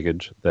jettison the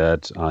baggage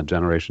that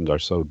generations are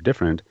so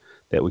different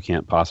that we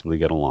can't possibly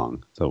get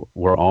along. So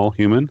we're all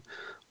human.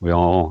 We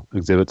all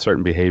exhibit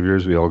certain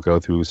behaviors. We all go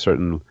through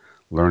certain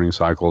learning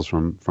cycles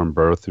from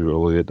birth through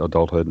early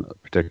adulthood,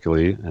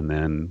 particularly, and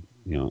then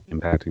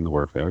impacting the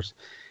workforce.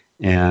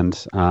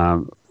 And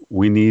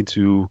we need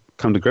to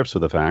come to grips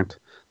with the fact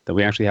that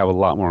we actually have a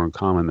lot more in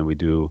common than we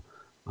do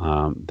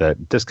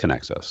that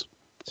disconnects us.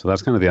 So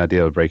that's kind of the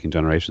idea of breaking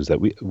generations, that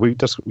we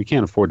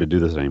can't afford to do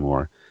this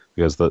anymore,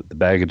 because the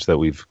baggage that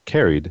we've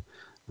carried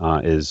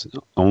is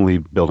only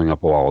building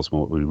up walls.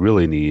 What we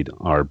really need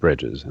are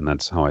bridges, and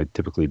that's how I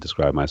typically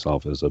describe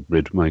myself, as a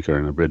bridge maker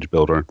and a bridge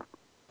builder.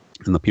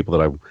 And the people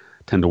that I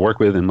tend to work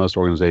with in most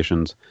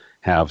organizations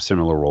have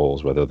similar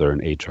roles, whether they're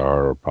in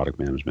HR or product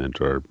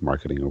management or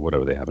marketing or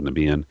whatever they happen to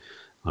be in.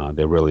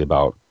 They're really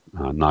about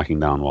knocking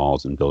down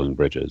walls and building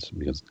bridges,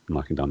 because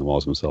knocking down the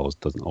walls themselves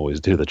doesn't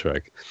always do the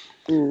trick.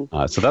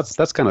 So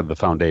that's kind of the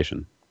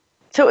foundation.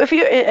 So if we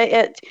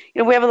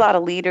have a lot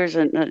of leaders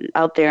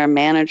out there and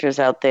managers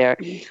out there,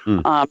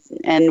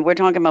 and we're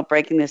talking about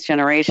breaking this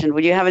generation.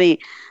 Would you have any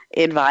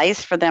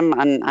advice for them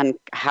on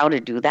how to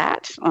do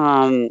that?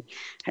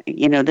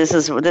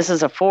 This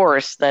is a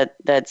force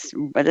that's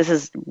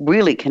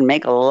really can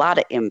make a lot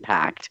of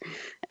impact.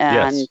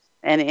 And yes.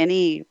 And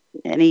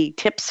any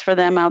tips for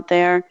them out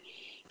there?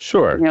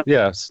 Sure.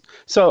 Yes.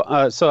 So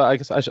I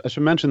guess I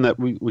should mention that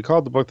we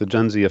called the book The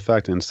Gen Z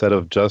Effect instead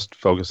of just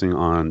focusing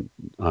on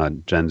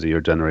Gen Z or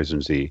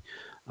Generation Z,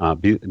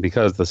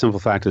 because the simple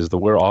fact is that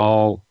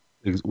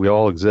we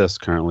all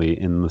exist currently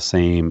in the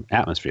same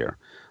atmosphere,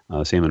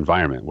 same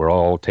environment. We're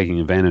all taking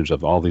advantage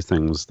of all these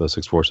things, the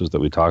 6 forces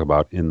that we talk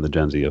about in the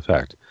Gen Z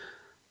Effect.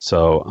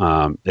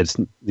 So it's,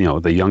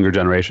 the younger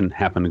generation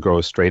happened to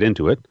grow straight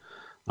into it.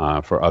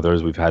 For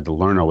others, we've had to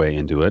learn our way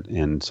into it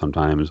and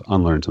sometimes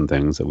unlearn some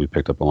things that we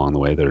picked up along the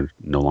way that are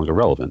no longer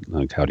relevant,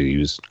 like how to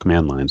use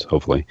command lines,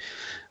 hopefully.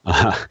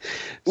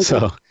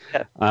 So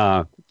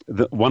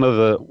one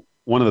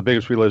of the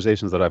biggest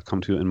realizations that I've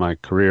come to in my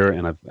career,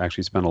 and I've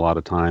actually spent a lot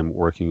of time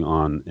working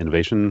on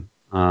innovation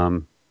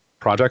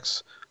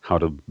projects, how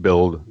to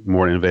build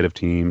more innovative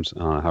teams,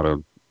 how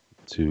to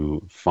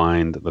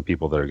find the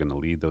people that are going to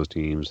lead those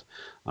teams,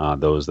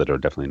 those that are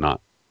definitely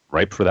not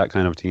ripe for that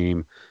kind of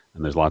team.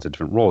 And there's lots of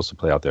different roles to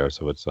play out there,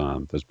 so it's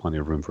there's plenty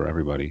of room for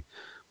everybody.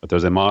 But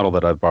there's a model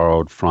that I've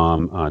borrowed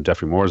from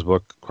Jeffrey Moore's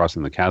book,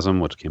 Crossing the Chasm,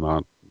 which came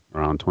out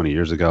around 20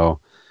 years ago.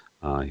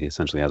 He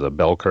essentially has a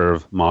bell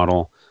curve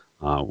model,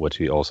 which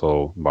he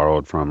also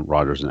borrowed from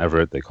Rogers and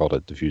Everett. They called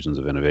it diffusions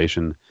of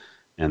innovation.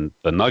 And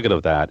the nugget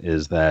of that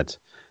is that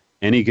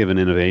any given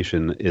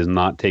innovation is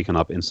not taken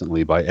up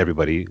instantly by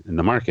everybody in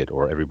the market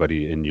or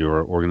everybody in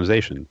your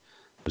organization.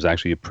 There's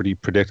actually a pretty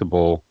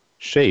predictable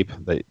shape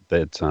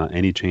that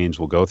any change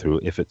will go through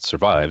if it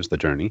survives the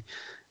journey.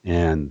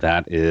 And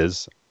that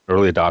is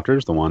early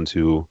adopters, the ones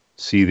who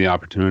see the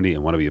opportunity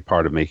and want to be a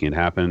part of making it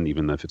happen,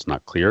 even if it's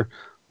not clear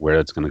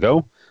where it's going to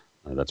go.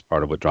 That's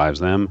part of what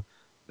drives them.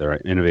 There are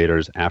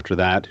innovators after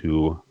that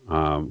who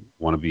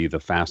want to be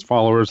the fast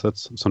followers.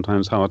 That's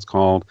sometimes how it's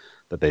called,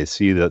 that they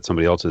see that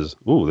somebody else is,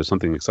 there's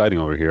something exciting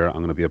over here. I'm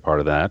going to be a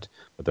part of that,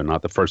 but they're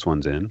not the first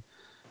ones in.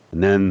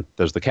 And then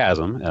there's the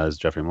chasm, as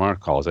Jeffrey Moore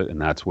calls it, and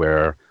that's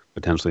where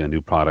potentially a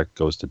new product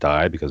goes to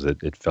die because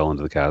it fell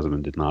into the chasm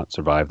and did not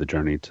survive the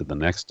journey to the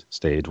next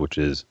stage, which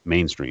is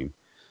mainstream.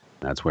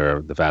 And that's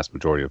where the vast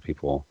majority of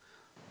people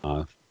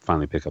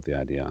finally pick up the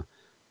idea. And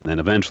then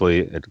eventually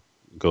it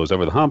goes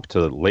over the hump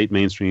to late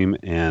mainstream,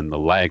 and the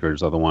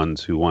laggards are the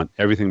ones who want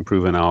everything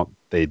proven out.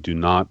 They do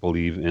not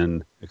believe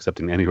in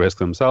accepting any risk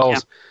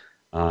themselves.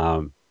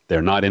 Yeah.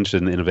 They're not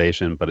interested in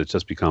innovation, but it's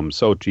just become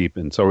so cheap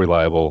and so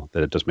reliable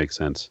that it just makes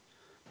sense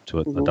to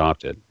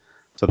adopt it.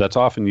 So that's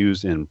often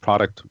used in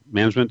product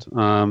management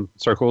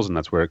circles, and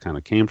that's where it kind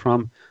of came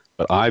from.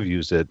 But I've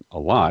used it a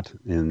lot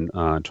in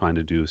trying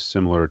to do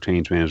similar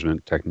change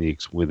management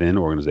techniques within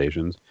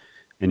organizations.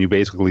 And you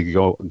basically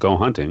go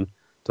hunting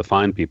to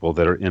find people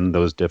that are in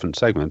those different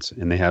segments,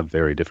 and they have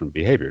very different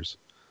behaviors.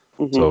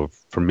 Mm-hmm. So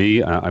for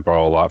me, I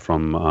borrow a lot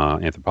from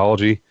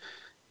anthropology,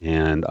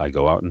 and I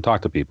go out and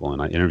talk to people,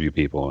 and I interview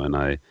people, and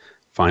I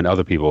find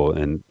other people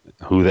and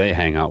who they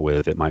hang out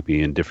with. It might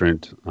be in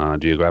different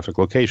geographic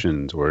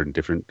locations or in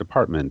different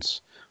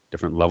departments,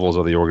 different levels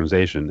of the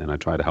organization, and I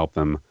try to help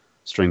them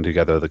string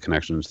together the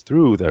connections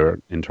through their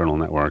internal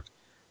network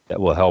that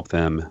will help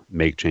them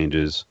make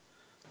changes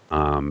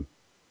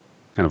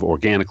kind of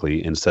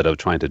organically instead of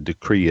trying to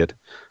decree it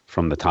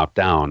from the top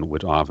down,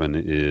 which often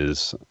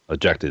is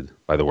ejected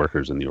by the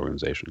workers in the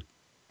organization.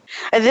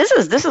 And this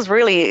is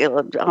really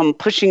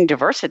pushing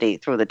diversity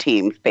through the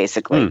team,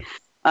 basically.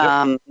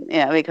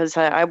 Because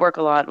I work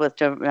a lot with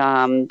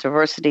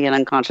diversity and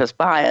unconscious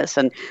bias,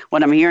 and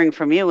what I'm hearing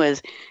from you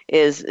is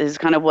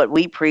kind of what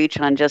we preach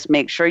on. Just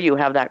make sure you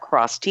have that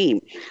cross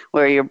team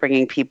where you're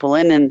bringing people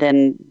in, and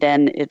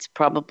then it's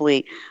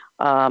probably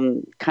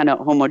kind of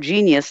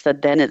homogeneous,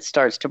 that then it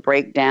starts to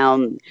break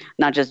down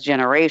not just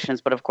generations,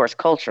 but of course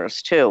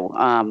cultures too.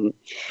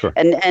 Sure.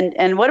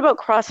 And what about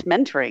cross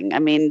mentoring? I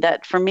mean,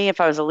 that for me, if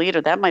I was a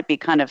leader, that might be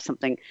kind of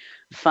something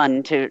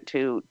fun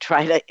to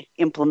try to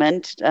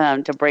implement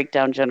to break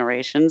down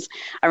generations.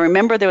 I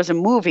remember there was a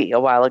movie a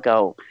while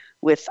ago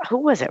with, who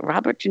was it?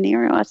 Robert De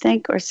Niro, I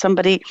think, or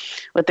somebody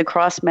with the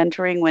cross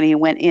mentoring when he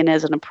went in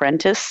as an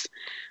apprentice.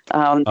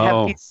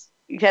 Have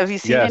you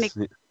seen any?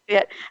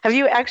 Yeah. Have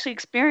you actually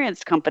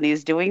experienced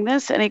companies doing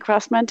this? Any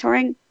cross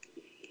mentoring?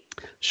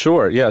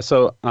 Sure. Yeah.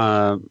 So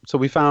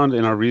we found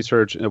in our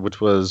research, which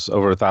was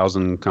over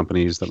 1,000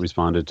 companies that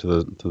responded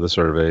to the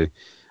survey,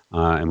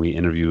 and we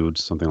interviewed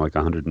something like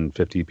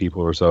 150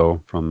 people or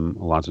so from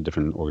lots of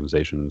different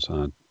organizations,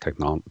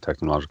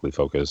 technologically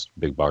focused,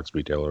 big box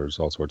retailers,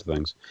 all sorts of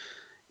things,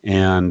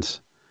 and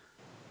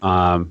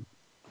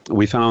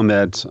we found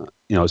that.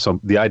 So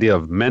the idea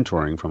of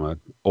mentoring from an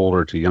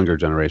older to younger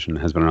generation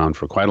has been around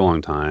for quite a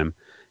long time.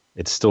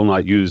 It's still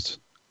not used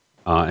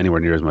anywhere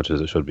near as much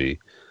as it should be.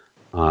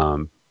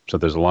 So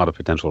there's a lot of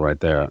potential right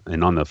there.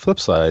 And on the flip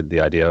side, the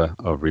idea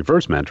of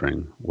reverse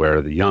mentoring,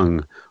 where the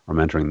young are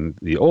mentoring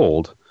the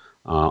old,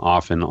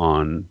 often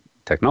on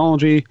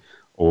technology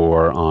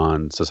or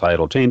on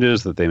societal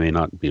changes that they may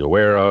not be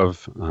aware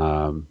of.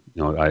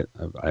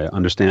 I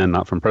understand,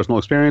 not from personal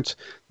experience,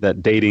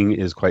 that dating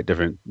is quite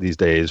different these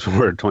days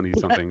for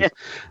 20-somethings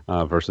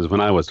versus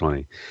when I was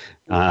 20.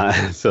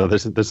 So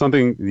there's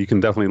something you can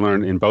definitely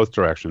learn in both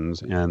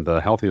directions, and the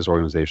healthiest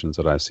organizations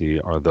that I see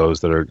are those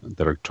that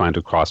are trying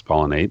to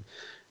cross-pollinate.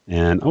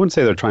 And I wouldn't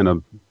say they're trying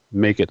to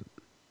make it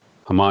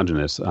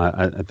homogenous.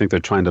 I think they're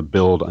trying to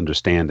build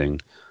understanding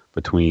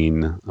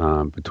between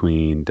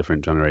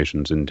different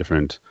generations and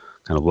different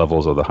kind of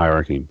levels of the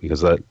hierarchy,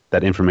 because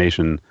that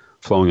information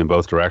flowing in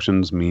both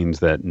directions means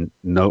that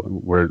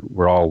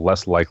we're all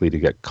less likely to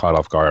get caught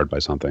off guard by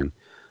something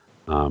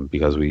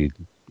because we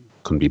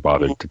couldn't be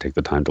bothered to take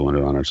the time to learn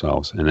it on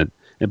ourselves. And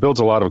it builds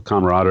a lot of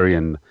camaraderie,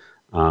 and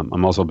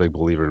I'm also a big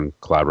believer in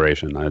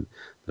collaboration.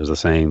 There's a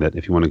saying that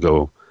if you want to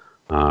go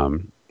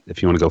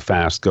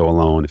fast, go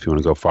alone. If you want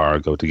to go far,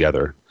 go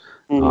together.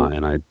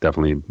 And I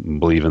definitely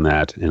believe in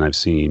that. And I've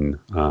seen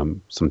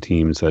some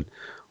teams that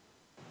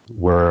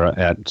were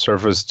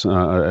surfaced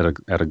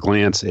at a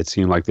glance, it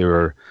seemed like they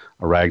were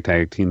a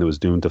ragtag team that was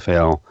doomed to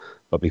fail.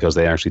 But because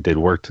they actually did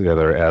work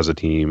together as a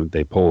team,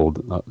 they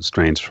pulled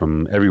strengths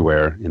from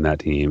everywhere in that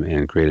team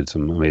and created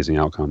some amazing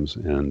outcomes.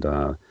 And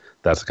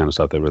that's the kind of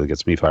stuff that really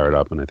gets me fired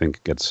up. And I think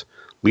it gets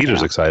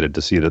leaders excited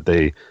to see that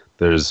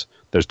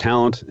there's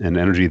talent and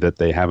energy that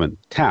they haven't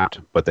tapped,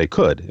 but they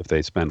could if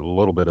they spend a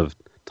little bit of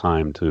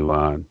time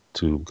to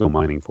go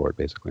mining for it,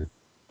 basically.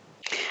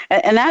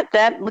 And that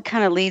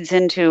kind of leads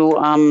into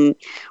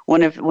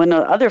one of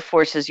the other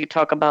forces you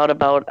talk about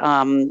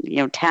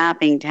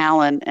tapping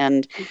talent,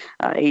 and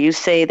you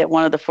say that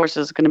one of the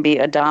forces is going to be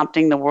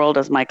adopting the world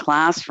as my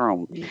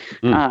classroom.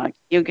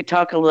 You could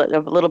talk a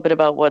little bit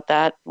about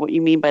what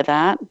you mean by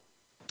that.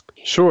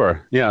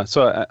 Sure. Yeah.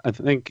 So I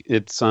think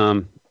it's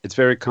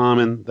very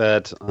common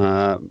that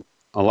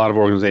a lot of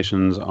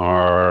organizations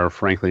are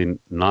frankly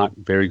not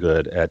very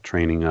good at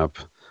training up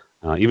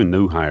even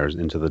new hires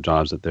into the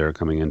jobs that they're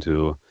coming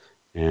into,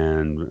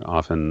 and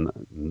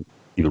often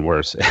even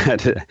worse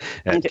at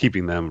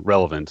keeping them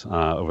relevant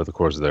over the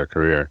course of their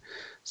career.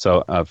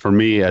 So for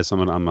me, as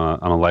someone, I'm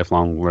a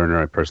lifelong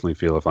learner. I personally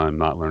feel if I'm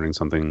not learning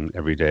something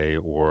every day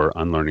or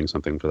unlearning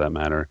something for that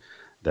matter,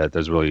 that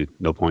there's really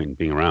no point in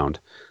being around.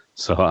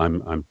 So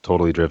I'm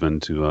totally driven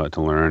to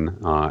learn,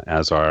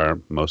 as are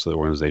most of the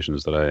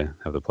organizations that I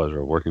have the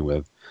pleasure of working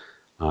with.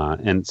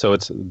 And so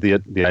it's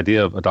the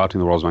idea of adopting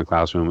the world as my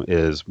classroom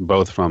is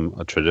both from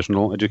a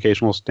traditional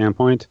educational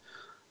standpoint,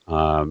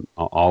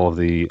 all of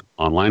the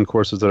online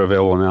courses that are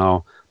available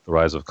now, the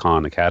rise of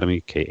Khan Academy,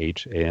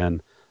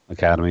 Khan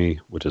Academy,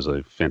 which is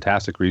a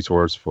fantastic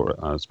resource for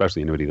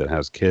especially anybody that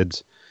has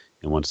kids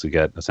and wants to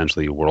get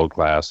essentially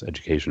world-class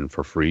education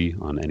for free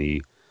on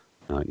any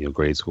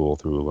grade school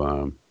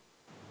through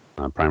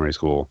primary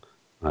school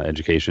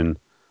education,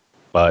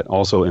 but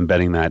also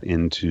embedding that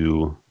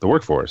into the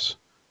workforce.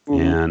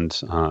 And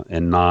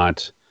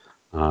not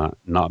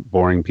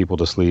boring people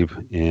to sleep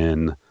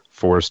in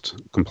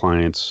forced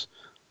compliance,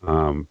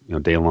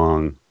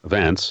 day-long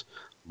events,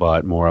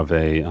 but more of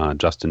a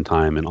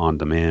just-in-time and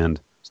on-demand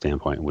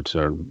standpoint, which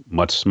are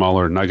much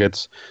smaller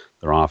nuggets.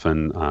 They're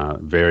often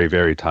very,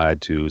 very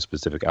tied to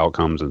specific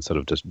outcomes instead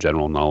of just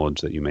general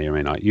knowledge that you may or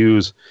may not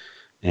use.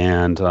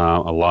 And a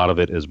lot of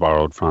it is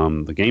borrowed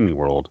from the gaming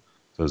world.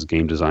 Those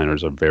game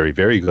designers are very,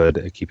 very good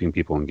at keeping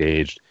people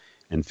engaged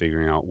and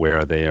figuring out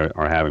where they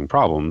are having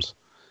problems.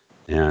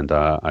 And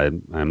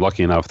I'm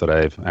lucky enough that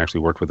I've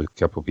actually worked with a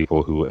couple of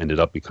people who ended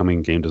up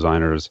becoming game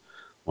designers.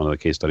 One of the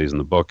case studies in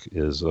the book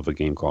is of a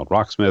game called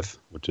Rocksmith,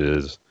 which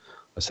is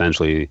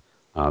essentially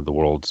the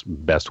world's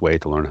best way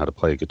to learn how to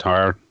play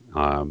guitar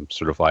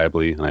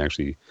certifiably. And I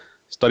actually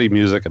studied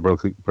music at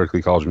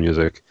Berklee College of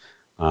Music,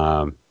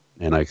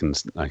 and I can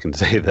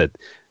say that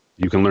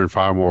you can learn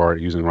far more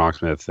using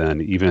Rocksmith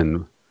than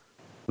even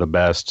the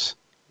best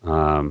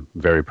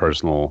very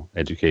personal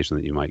education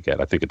that you might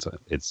get. I think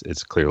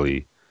it's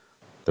clearly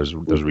there's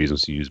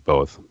reasons to use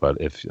both. But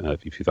if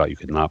you thought you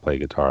could not play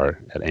guitar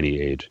at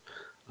any age,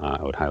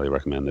 I would highly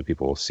recommend that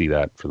people see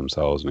that for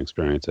themselves and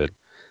experience it.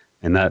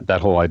 And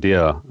that whole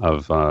idea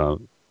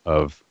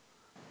of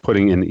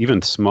putting in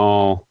even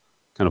small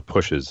kind of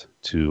pushes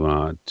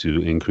to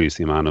increase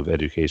the amount of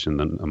education,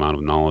 the amount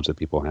of knowledge that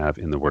people have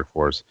in the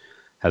workforce,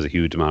 has a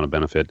huge amount of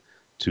benefit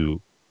to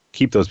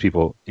keep those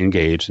people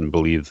engaged and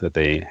believe that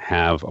they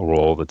have a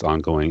role that's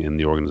ongoing in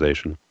the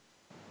organization.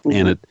 Mm-hmm.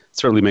 And it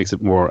certainly makes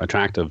it more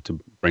attractive to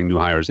bring new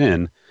hires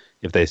in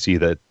if they see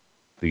that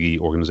the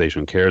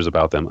organization cares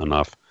about them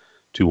enough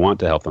to want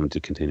to help them to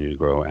continue to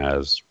grow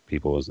as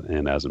people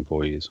and as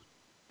employees.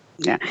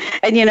 Yeah.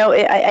 And,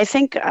 I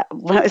think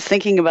when I was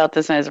thinking about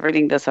this and I was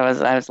reading this,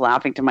 I was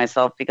laughing to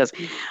myself because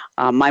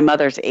my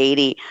mother's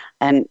 80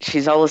 and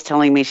she's always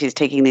telling me she's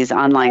taking these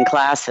online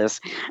classes.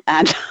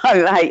 And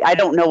I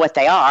don't know what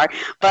they are,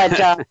 but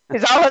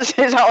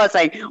she's always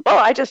saying, well,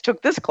 I just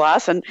took this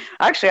class and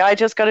actually I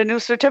just got a new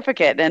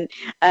certificate.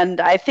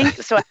 And I think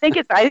it's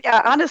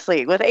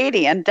honestly with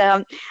 80 and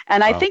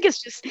I think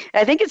it's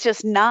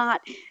just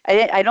not,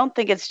 I don't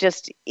think it's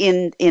just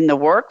in the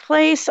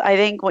workplace. I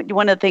think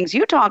one of the things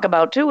you talk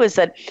about too is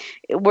that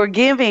we're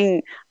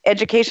giving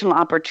educational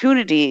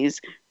opportunities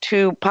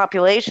to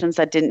populations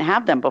that didn't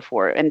have them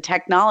before, and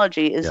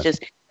technology is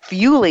just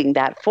fueling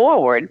that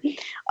forward,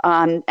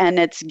 and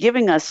it's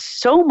giving us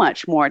so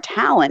much more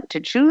talent to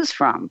choose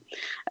from.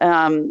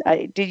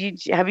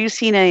 Have you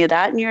seen any of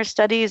that in your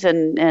studies?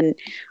 And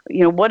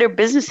what are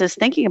businesses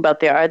thinking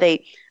about there? Are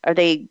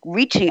they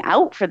reaching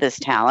out for this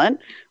talent,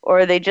 or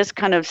are they just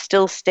kind of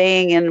still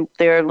staying in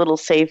their little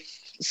safe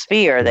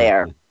sphere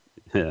there?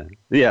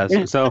 Yeah.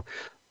 So,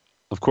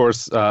 of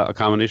course, a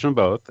combination of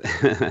both.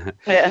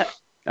 Yeah.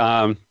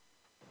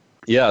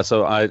 Yeah,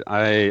 so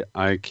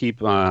I keep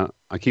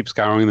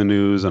scouring the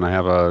news, and I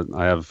have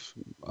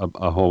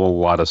a whole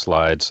lot of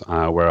slides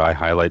where I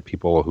highlight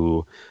people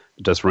who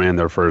just ran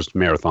their first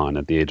marathon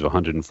at the age of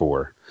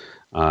 104.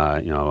 A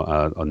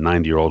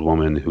 90-year-old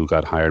woman who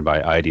got hired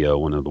by IDEO,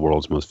 one of the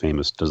world's most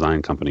famous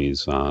design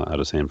companies out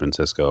of San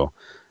Francisco.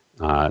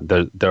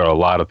 There are a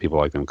lot of people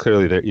like them.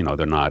 Clearly,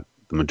 they're not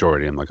the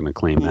majority. I'm not going to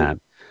claim that,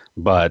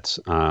 but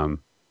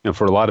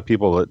for a lot of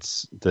people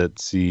that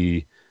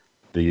see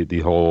the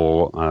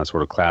whole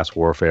sort of class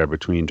warfare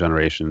between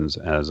generations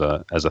as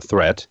a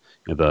threat.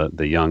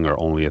 The young are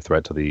only a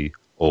threat to the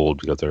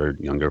old because they're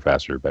younger,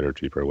 faster, better,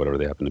 cheaper, whatever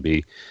they happen to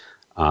be.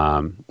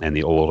 And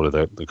the old are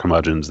the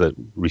curmudgeons that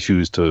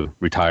refuse to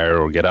retire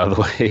or get out of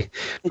the way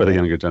for the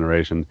younger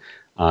generation.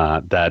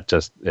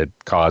 It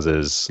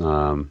causes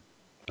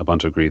a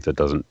bunch of grief that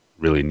doesn't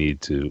really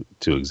need to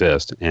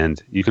exist.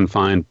 And you can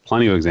find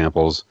plenty of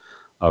examples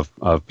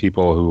of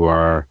people who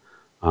are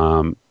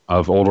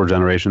of older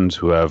generations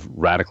who have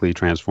radically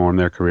transformed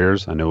their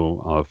careers. I know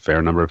a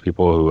fair number of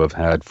people who have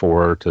had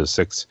 4 to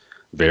 6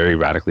 very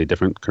radically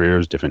different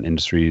careers, different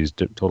industries,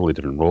 totally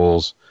different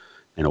roles.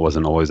 And it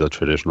wasn't always a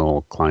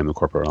traditional climb the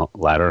corporate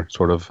ladder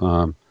sort of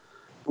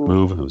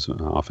move. It was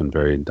often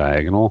very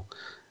diagonal.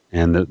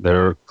 And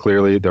there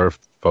are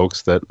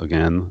folks that,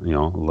 again,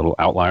 a little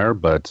outlier,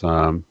 but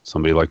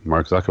somebody like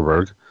Mark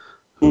Zuckerberg,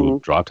 who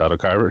dropped out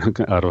of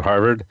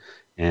Harvard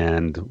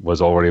and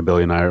was already a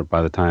billionaire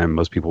by the time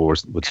most people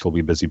would still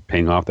be busy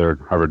paying off their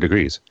Harvard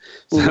degrees.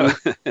 So,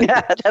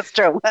 yeah, that's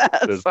true.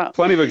 There's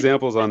plenty of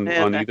examples on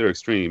either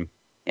extreme.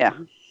 Yeah.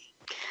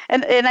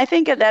 And I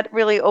think that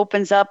really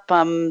opens up.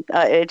 For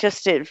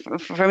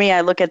me,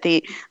 I look at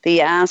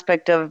the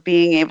aspect of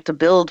being able to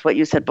build what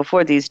you said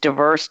before, these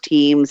diverse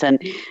teams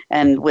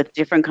and with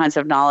different kinds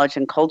of knowledge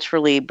and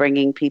culturally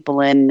bringing people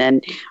in.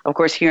 And of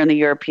course, here in the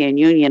European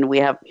Union, we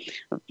have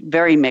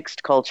very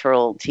mixed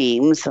cultural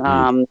teams.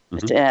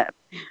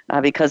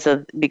 Because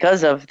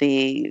of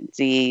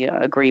the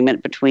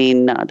agreement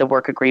between the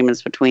work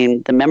agreements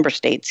between the member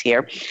states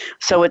here,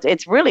 so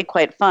it's really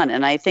quite fun,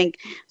 and I think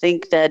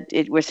that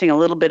we're seeing a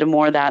little bit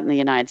more of that in the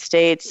United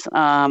States,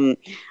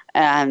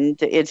 and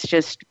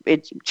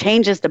it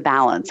changes the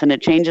balance and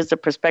it changes the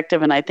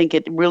perspective, and I think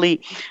it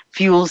really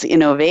fuels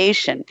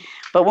innovation.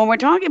 But when we're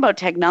talking about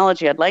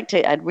technology,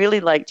 I'd really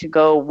like to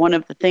go one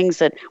of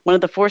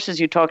the forces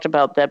you talked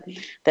about that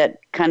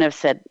kind of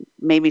say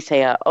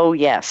oh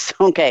yes,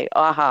 okay,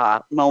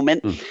 aha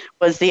moment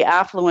was the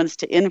affluence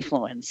to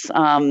influence,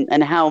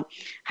 and how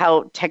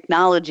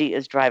technology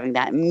is driving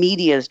that,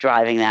 media is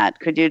driving that.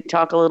 Could you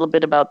talk a little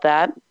bit about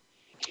that?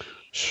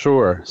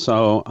 Sure.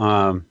 So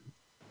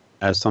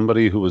as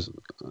somebody who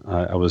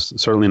I was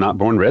certainly not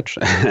born rich.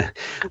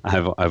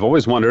 I've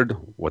always wondered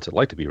what's it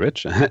like to be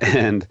rich,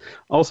 and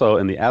also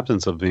in the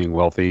absence of being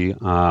wealthy,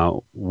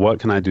 what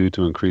can I do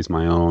to increase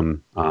my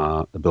own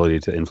ability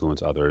to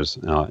influence others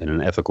in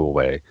an ethical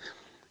way?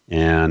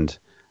 And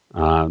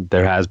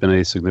there has been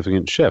a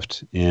significant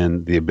shift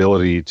in the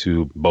ability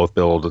to both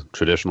build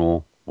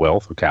traditional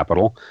wealth or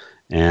capital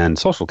and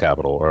social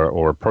capital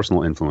or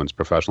personal influence,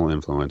 professional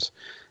influence,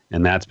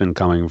 and that's been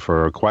coming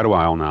for quite a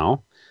while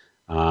now.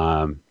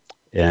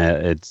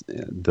 It's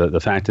the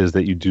fact is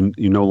that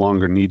you no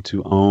longer need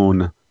to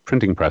own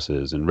printing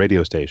presses and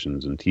radio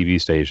stations and TV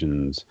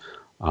stations,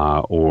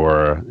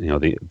 or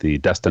the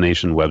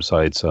destination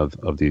websites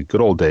of the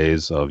good old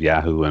days of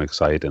Yahoo and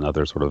Excite and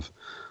other sort of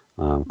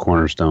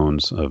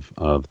cornerstones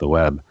of the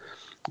web.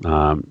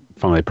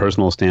 From a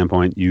personal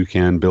standpoint, you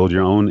can build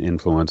your own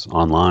influence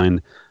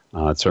online.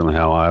 It's certainly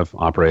how I've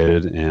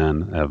operated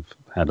and have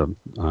had a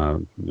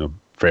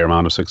fair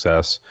amount of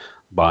success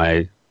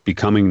by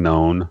becoming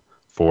known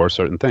for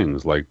certain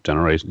things like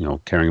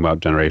caring about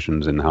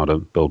generations and how to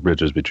build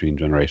bridges between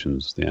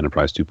generations, the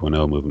Enterprise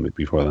 2.0 movement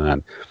before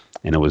that.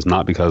 And it was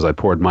not because I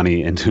poured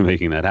money into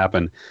making that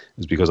happen.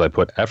 It's because I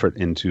put effort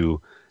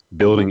into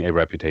building a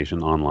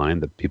reputation online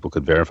that people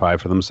could verify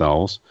for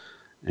themselves,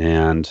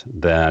 and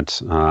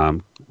that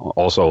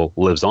also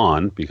lives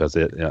on because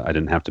I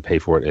didn't have to pay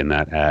for it, and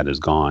that ad is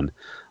gone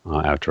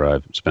after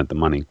I've spent the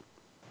money.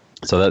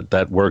 So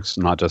that works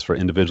not just for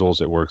individuals,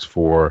 it works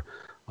for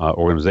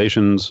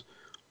organizations.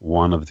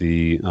 One of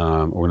the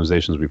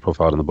organizations we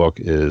profiled in the book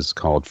is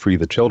called Free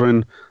the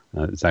Children.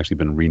 It's actually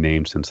been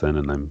renamed since then,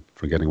 and I'm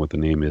forgetting what the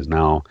name is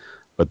now.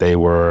 But they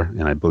were,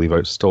 and I believe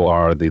still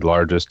are, the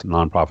largest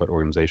nonprofit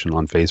organization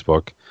on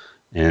Facebook.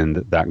 And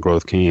that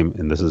growth came,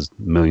 and this is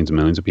millions and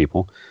millions of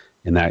people,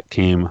 and that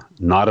came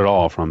not at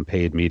all from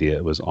paid media.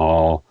 It was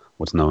all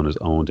what's known as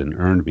owned and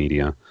earned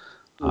media,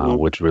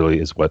 which really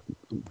is what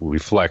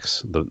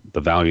reflects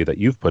the value that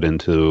you've put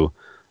into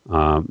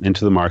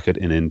the market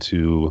and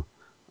into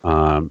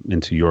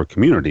your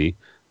community,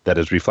 that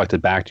is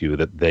reflected back to you,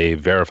 that they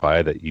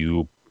verify that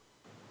you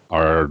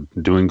are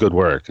doing good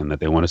work and that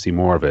they want to see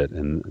more of it,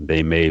 and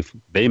they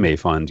may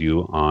fund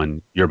you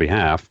on your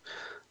behalf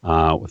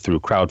through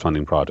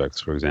crowdfunding projects,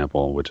 for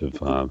example, which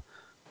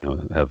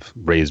have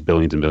raised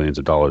billions and billions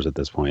of dollars at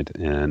this point,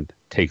 and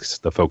takes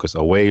the focus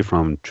away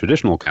from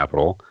traditional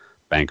capital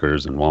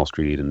bankers and Wall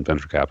Street and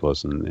venture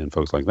capitalists and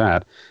folks like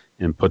that,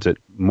 and puts it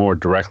more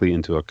directly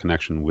into a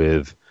connection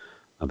with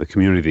the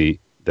community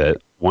that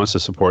wants to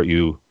support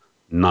you,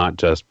 not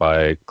just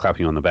by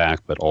clapping you on the back,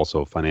 but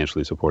also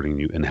financially supporting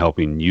you and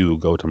helping you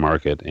go to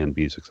market and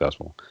be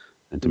successful.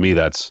 And to me,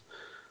 that's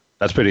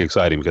pretty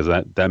exciting, because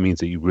that means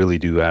that you really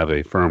do have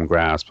a firm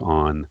grasp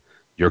on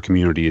your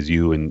community is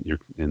you and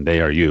they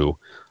are you,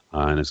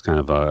 and it's kind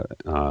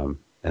of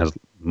has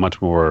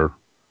much more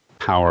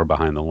power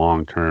behind the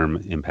long-term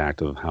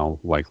impact of how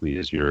likely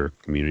is your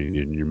community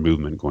and your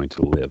movement going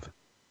to live.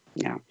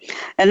 Yeah.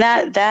 And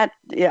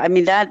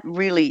that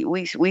really,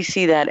 we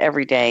see that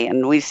every day.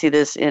 And we see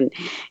this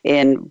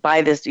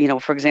by this,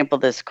 for example,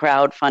 this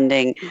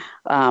crowdfunding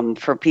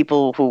for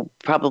people who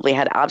probably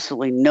had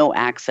absolutely no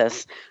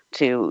access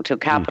to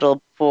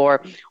capital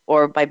before,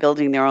 or by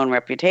building their own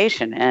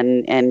reputation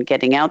and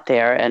getting out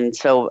there. And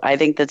so I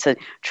think that's a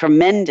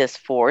tremendous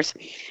force.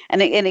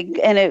 And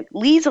it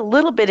leads a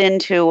little bit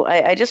into,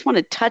 I just want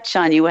to touch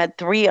on, you had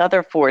 3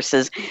 other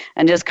forces,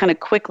 and just kind of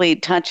quickly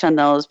touch on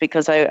those,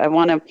 because I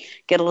want to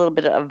get a little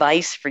bit of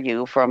advice for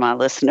you from our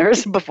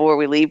listeners before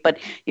we leave. But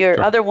your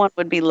Sure. other one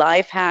would be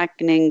life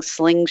hacking,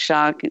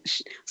 slingshotting,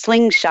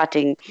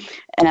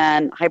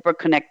 and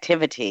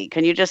hyperconnectivity.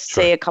 Can you just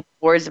say a couple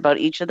words about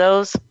each of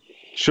those?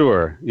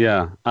 Sure.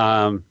 Yeah.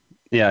 And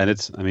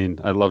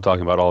I love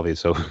talking about all these,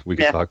 so we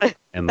could talk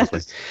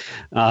endlessly.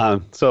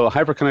 So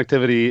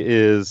hyperconnectivity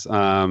is,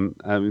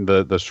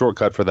 the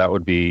shortcut for that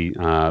would be,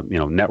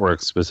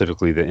 networks,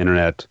 specifically the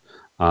internet,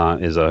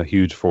 is a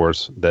huge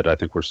force that I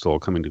think we're still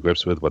coming to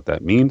grips with what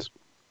that means.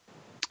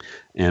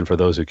 And for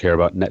those who care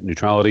about net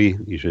neutrality,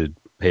 you should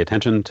pay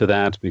attention to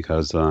that,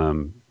 because,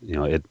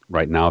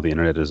 right now the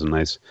internet is a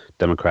nice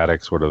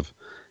democratic sort of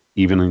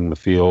evening the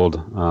field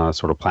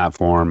sort of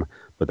platform.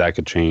 But that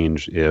could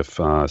change if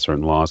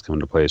certain laws come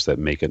into place that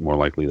make it more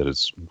likely that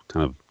it's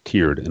kind of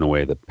tiered in a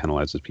way that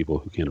penalizes people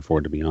who can't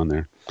afford to be on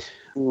there.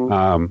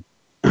 Mm-hmm.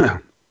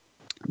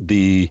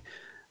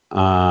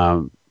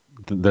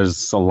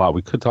 There's a lot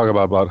we could talk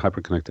about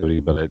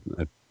hyperconnectivity, but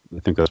I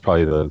think that's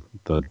probably the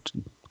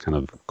kind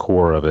of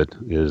core of it,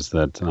 is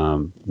that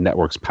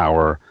networks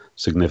power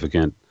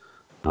significant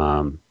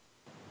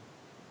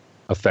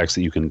effects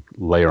that you can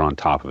layer on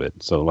top of it.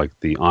 So like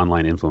the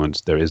online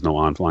influence, there is no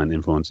offline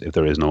influence if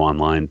there is no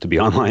online to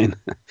be online.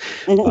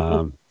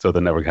 So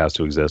the network has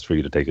to exist for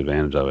you to take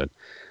advantage of it.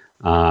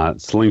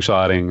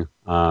 Slingshotting,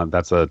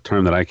 that's a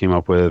term that I came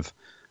up with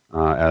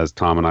as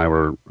Tom and I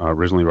were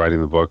originally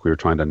writing the book. We were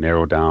trying to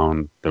narrow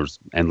down, there's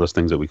endless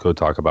things that we could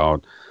talk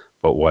about,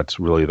 but what's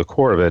really the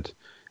core of it.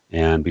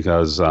 And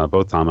because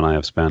both Tom and I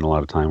have spent a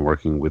lot of time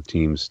working with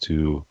teams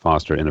to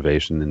foster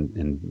innovation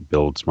and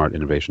build smart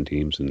innovation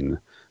teams and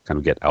kind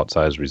of get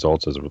outsized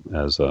results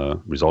as a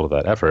result of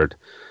that effort,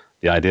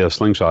 the idea of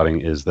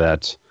slingshotting is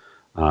that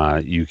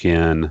you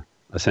can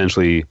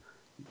essentially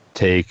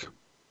take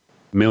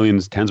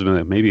millions, tens of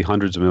millions, maybe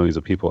hundreds of millions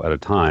of people at a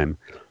time,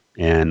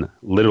 and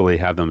literally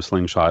have them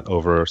slingshot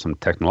over some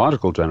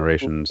technological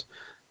generations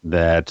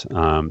that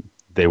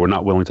they were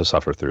not willing to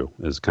suffer through,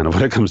 is kind of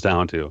what it comes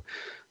down to.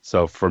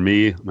 So for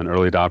me, I'm an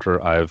early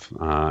adopter.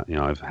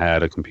 I've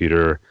had a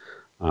computer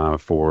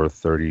for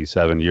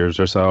 37 years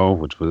or so,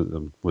 which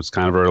was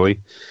kind of early,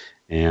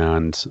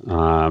 and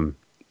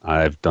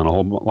I've done a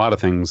whole lot of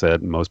things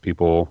that most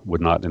people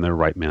would not, in their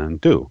right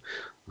mind, do.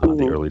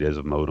 The early days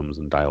of modems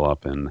and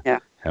dial-up, and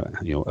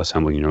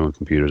assembling your own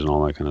computers and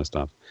all that kind of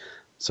stuff.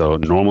 So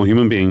normal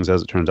human beings,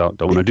 as it turns out,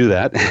 don't want to do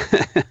that,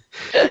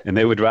 and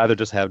they would rather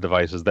just have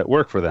devices that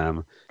work for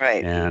them,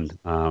 right? And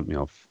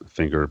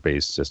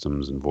finger-based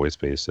systems and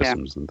voice-based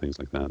systems and things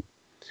like that.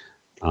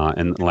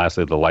 And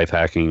lastly, the life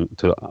hacking.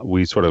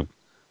 We sort of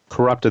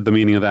corrupted the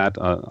meaning of that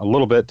a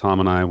little bit, Tom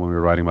and I, when we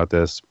were writing about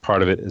this.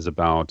 Part of it is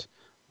about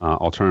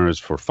alternatives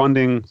for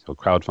funding, so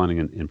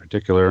crowdfunding in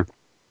particular.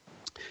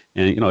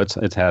 And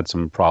it's had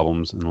some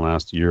problems in the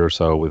last year or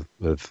so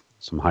with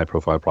some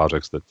high-profile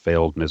projects that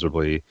failed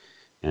miserably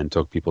and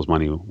took people's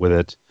money with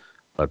it.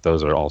 But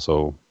those are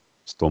also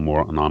still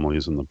more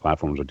anomalies, and the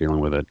platforms are dealing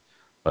with it.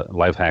 But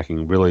life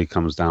hacking really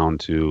comes down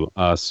to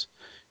us.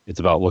 It's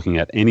about looking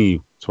at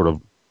any sort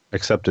of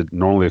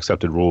normally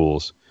accepted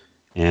rules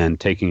and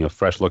taking a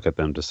fresh look at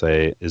them to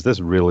say, is this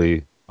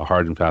really a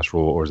hard and fast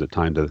rule, or is it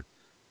time to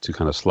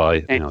kind of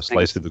slice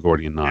through the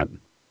Gordian knot?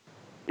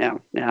 Yeah.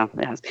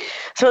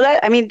 So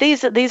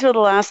these are the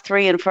last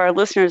 3, and for our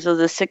listeners, are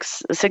the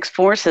six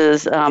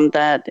forces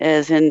that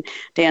is in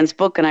Dan's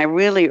book, and I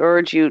really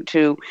urge you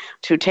to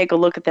take a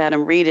look at that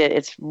and read it.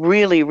 It's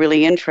really,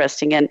 really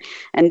interesting. And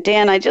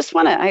Dan, I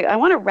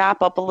want to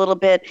wrap up a little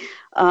bit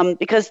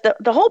because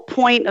the whole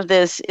point of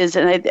this is,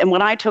 and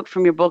what I took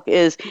from your book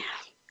is,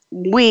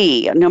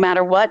 we, no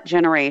matter what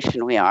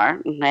generation we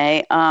are,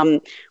 okay,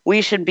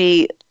 we should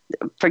be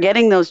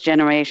forgetting those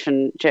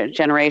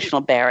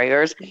generational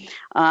barriers,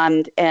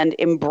 and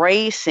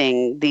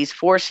embracing these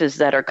forces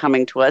that are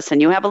coming to us.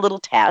 And you have a little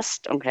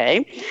test,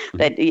 okay,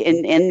 that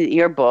in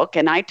your book,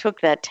 and I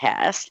took that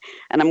test,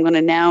 and I'm going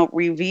to now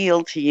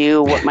reveal to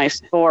you what my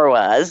score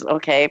was,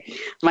 okay?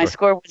 My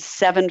score was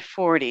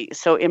 740.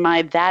 So am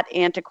I that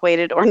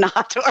antiquated or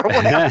not, or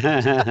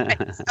whatever?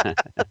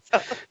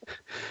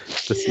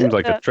 This seems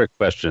like a trick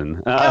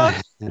question. Go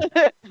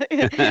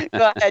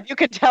ahead. You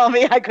could tell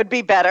me I could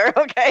be better.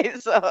 Okay.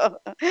 So,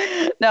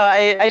 no,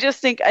 I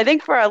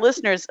think for our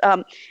listeners,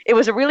 it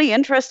was a really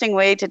interesting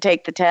way to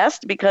take the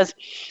test because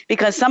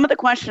some of the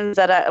questions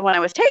that when I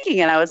was taking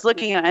it, I was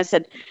looking and I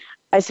said,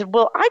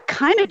 well, I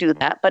kind of do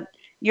that, but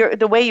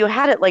the way you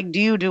had it, like, do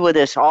you do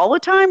this all the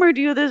time or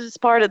do you do this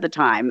part of the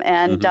time?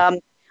 And,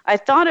 I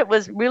thought it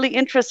was really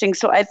interesting.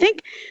 So I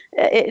think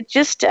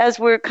just as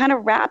we're kind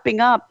of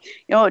wrapping up,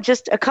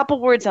 just a couple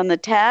words on the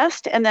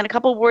test and then a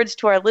couple words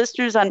to our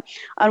listeners on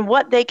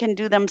what they can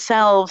do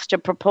themselves to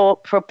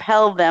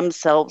propel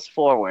themselves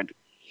forward.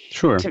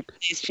 Sure. To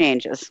these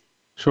changes.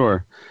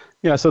 Sure.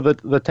 Yeah. So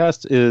the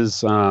test is,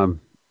 so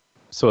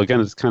again,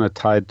 it's kind of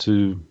tied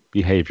to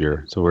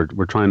behavior. So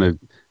we're trying to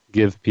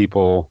give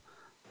people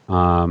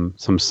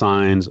some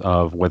signs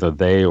of whether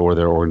they or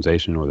their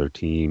organization or their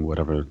team,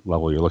 whatever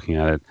level you're looking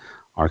at it,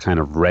 are kind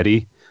of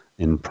ready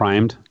and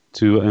primed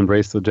to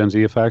embrace the Gen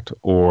Z effect,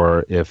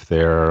 or if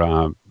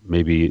they're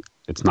maybe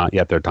it's not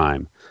yet their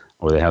time,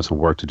 or they have some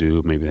work to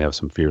do, maybe they have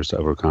some fears to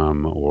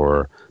overcome,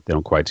 or they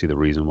don't quite see the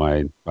reason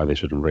why they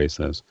should embrace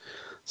this.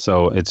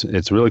 So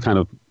it's really kind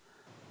of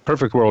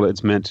perfect world.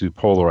 It's meant to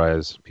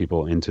polarize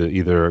people into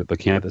either the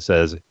camp that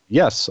says,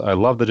 yes, I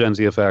love the Gen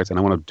Z effect and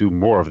I want to do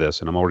more of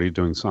this and I'm already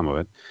doing some of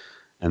it.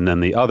 And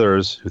then the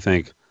others who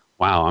think,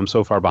 wow, I'm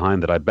so far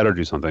behind that I better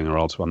do something or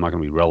else I'm not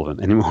going to be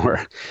relevant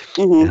anymore.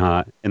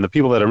 And the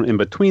people that are in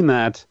between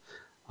that,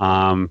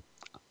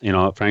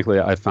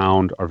 frankly, I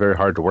found are very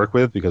hard to work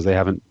with because they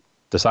haven't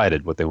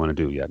decided what they want to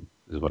do yet,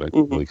 is what it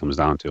really comes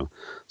down to.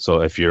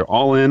 So if you're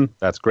all in,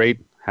 that's great.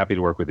 Happy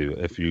to work with you.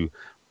 If you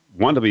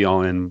want to be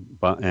all in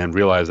and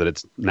realize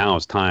that now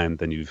is time,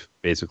 then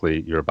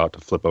you're about to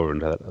flip over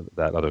into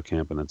that other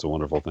camp, and that's a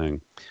wonderful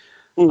thing.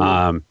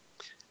 And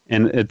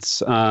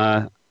it's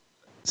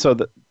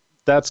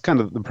that's kind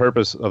of the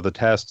purpose of the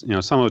test.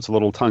 Some of it's a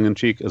little tongue in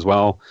cheek as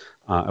well.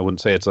 I wouldn't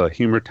say it's a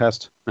humor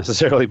test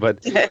necessarily,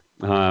 but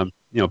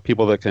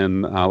people that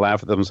can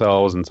laugh at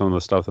themselves and some of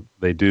the stuff that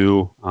they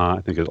do,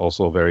 I think is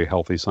also a very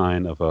healthy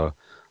sign of a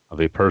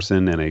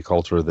person and a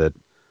culture that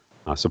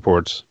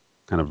supports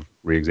kind of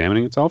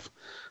re-examining itself.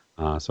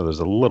 So there's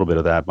a little bit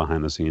of that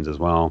behind the scenes as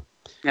well.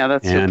 Yeah,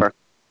 that's super.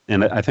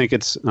 And I think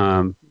it's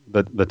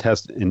the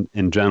test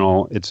in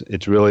general.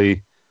 It's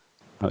really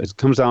it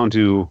comes down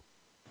to,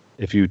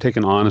 if you take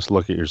an honest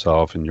look at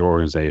yourself and your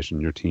organization,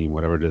 your team,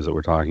 whatever it is that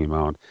we're talking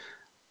about,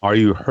 are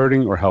you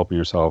hurting or helping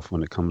yourself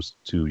when it comes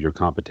to your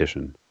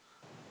competition?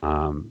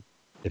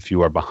 If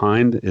you are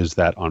behind, is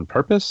that on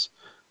purpose?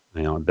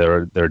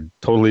 There are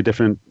totally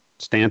different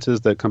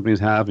stances that companies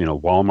have.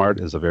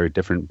 Walmart is a very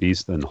different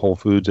beast than Whole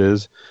Foods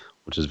is,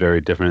 which is very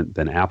different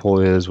than Apple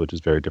is, which is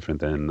very different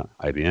than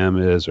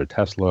IBM is, or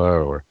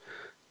Tesla, or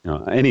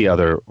any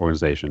other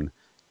organization.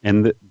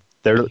 And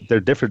they're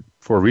different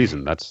for a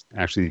reason. That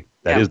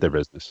is their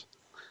business.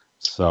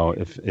 So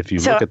if you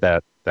look at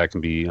that, that can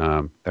be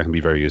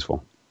very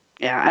useful.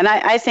 Yeah, and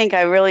I think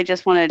I really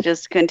just want to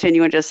just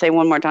continue and just say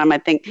one more time, I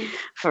think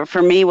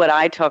for me, what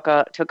I took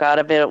out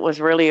of it was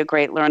really a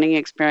great learning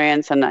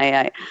experience, and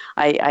I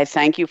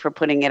thank you for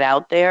putting it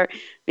out there,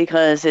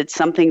 because it's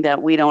something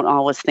that we don't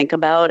always think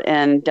about,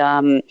 and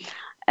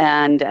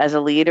as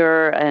a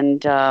leader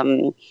and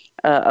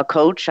a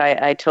coach,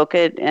 I took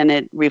it and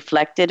it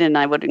reflected, and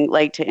I would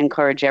like to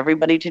encourage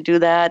everybody to do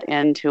that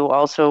and to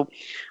also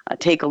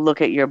take a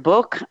look at your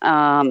book.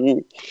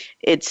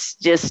 It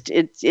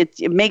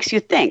makes you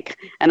think.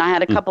 And I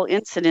had a couple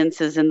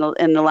incidences in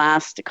the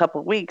last couple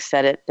of weeks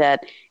that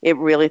it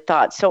really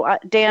thought. So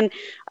Dan,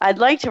 I'd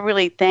like to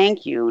really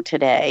thank you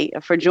today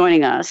for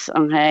joining us.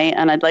 Okay,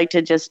 and I'd like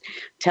to just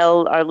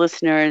tell our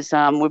listeners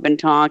we've been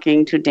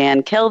talking to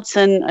Dan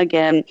Kelson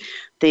again.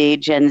 The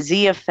Gen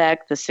Z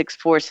Effect, the 6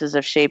 Forces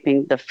of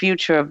Shaping the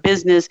Future of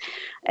Business.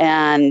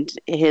 And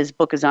his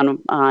book is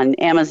on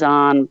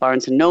Amazon,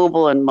 Barnes &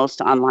 Noble, and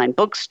most online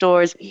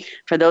bookstores.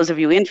 For those of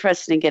you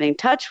interested in getting in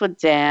touch with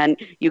Dan,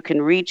 you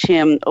can reach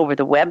him over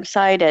the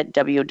website at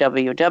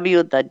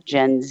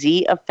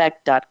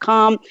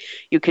www.thegenzeffect.com.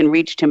 You can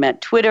reach him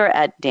at Twitter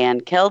at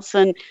Dan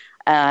Kelson.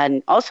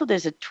 And also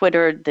there's a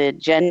Twitter, the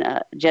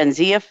Gen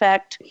Z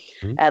Effect,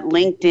 at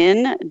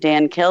LinkedIn,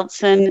 Dan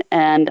Kelson,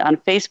 and on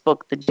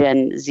Facebook, the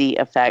Gen Z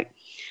Effect.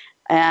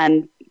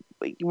 And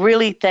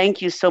really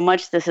thank you so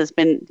much. This is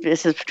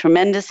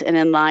tremendous and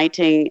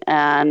enlightening.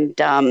 And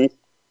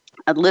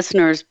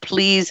listeners,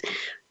 please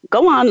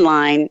go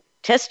online,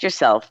 test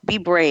yourself, be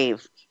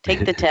brave,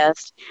 take the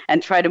test,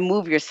 and try to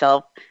move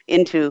yourself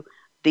into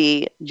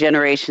the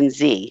Generation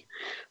Z.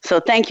 So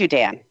thank you,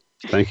 Dan.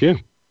 Thank you.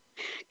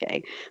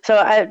 Okay.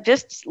 So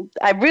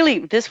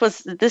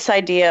this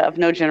idea of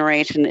no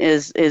generation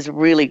is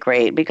really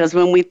great, because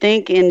when we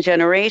think in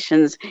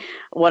generations,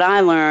 what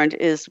I learned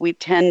is we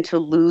tend to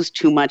lose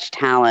too much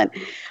talent.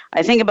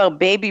 I think about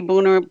baby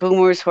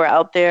boomers who are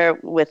out there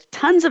with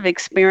tons of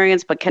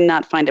experience but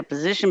cannot find a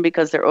position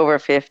because they're over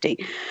 50.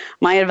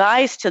 My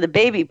advice to the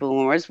baby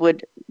boomers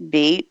would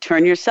be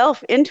turn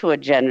yourself into a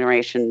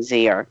Generation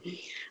Zer.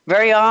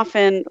 Very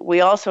often,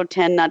 we also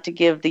tend not to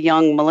give the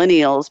young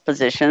millennials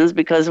positions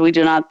because we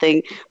do not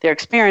think they're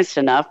experienced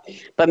enough,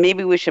 but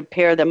maybe we should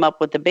pair them up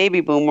with the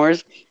baby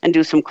boomers and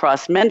do some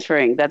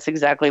cross-mentoring. That's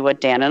exactly what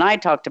Dan and I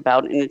talked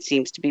about, and it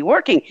seems to be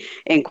working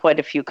in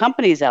quite a few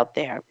companies out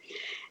there.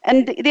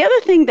 And the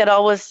other thing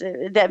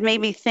that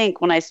made me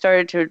think when I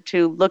started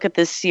to look at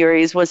this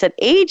series was that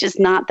age is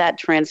not that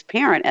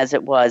transparent as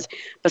it was.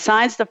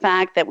 Besides the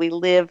fact that we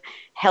live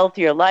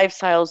healthier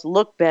lifestyles,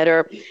 look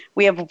better,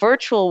 we have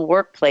virtual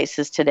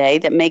workplaces today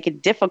that make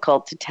it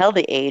difficult to tell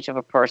the age of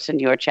a person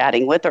you're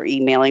chatting with or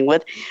emailing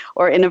with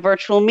or in a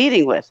virtual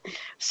meeting with.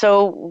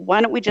 So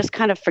why don't we just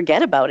kind of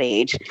forget about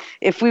age?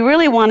 If we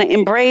really want to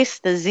embrace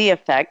the Z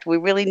effect, we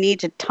really need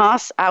to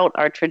toss out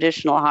our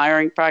traditional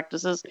hiring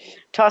practices,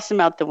 toss them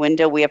out the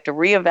window. We have to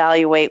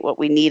reevaluate what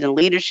we need in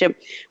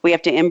leadership. We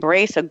have to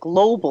embrace a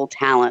global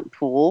talent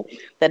pool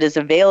that is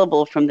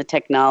available from the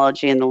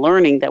technology and the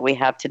learning that we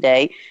have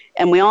today.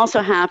 And we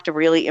also have to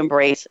really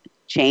embrace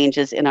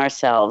changes in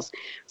ourselves.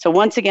 So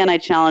once again, I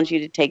challenge you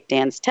to take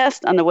Dan's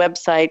test on the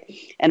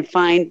website and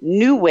find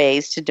new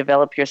ways to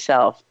develop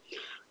yourself.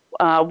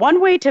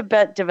 One way to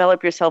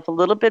develop yourself a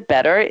little bit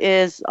better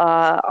is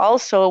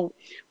also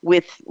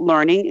with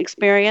learning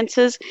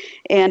experiences.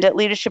 And at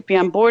Leadership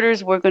Beyond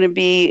Borders, we're going to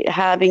be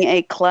having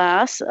a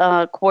class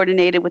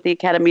coordinated with the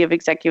Academy of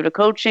Executive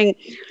Coaching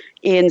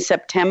in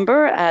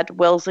September at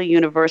Wellesley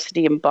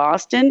University in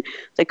Boston.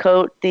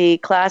 The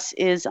class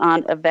is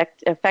on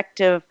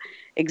effective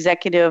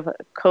executive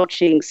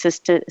coaching,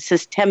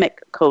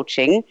 systemic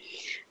coaching,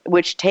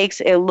 which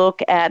takes a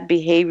look at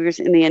behaviors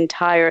in the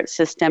entire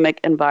systemic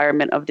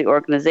environment of the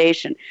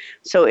organization.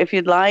 So if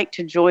you'd like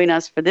to join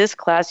us for this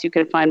class, you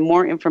can find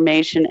more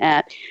information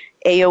at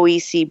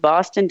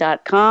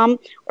aoecboston.com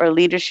or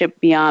Leadership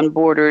Beyond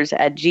Borders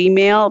at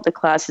Gmail. The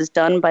class is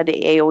done by the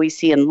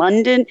AOEC in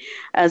London,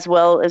 as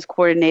well as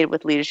coordinated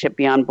with Leadership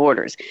Beyond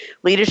Borders.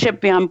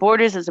 Leadership Beyond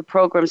Borders is a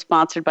program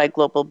sponsored by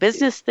Global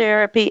Business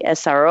Therapy,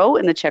 SRO,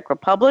 in the Czech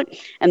Republic,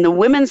 and the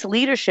Women's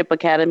Leadership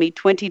Academy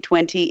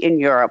 2020 in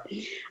Europe,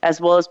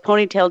 as well as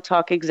Ponytail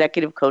Talk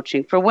Executive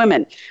Coaching for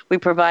Women. We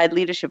provide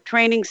leadership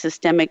training,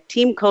 systemic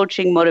team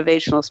coaching,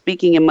 motivational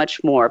speaking, and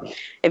much more.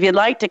 If you'd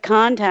like to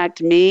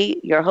contact me,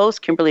 your host,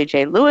 Kimberly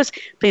J. Lewis,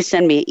 please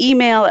send me an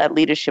email at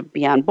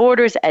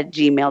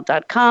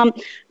leadershipbeyondborders@gmail.com.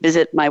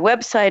 Visit my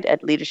website at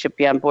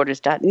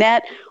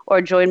leadershipbeyondborders.net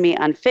or join me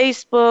on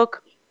Facebook,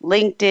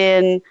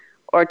 LinkedIn,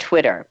 or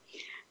Twitter.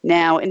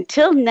 Now,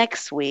 until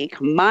next week,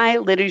 my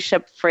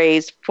leadership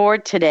phrase for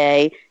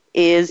today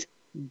is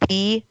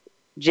be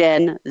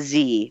Gen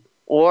Z,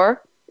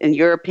 or in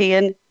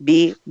European,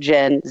 be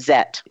Gen Z.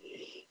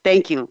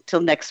 Thank you.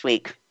 Till next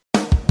week.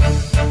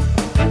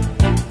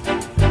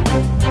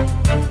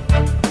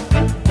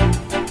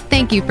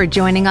 Thank you for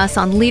joining us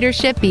on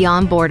Leadership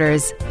Beyond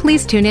Borders.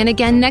 Please tune in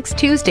again next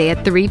Tuesday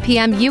at 3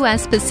 p.m.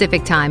 U.S.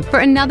 Pacific Time for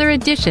another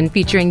edition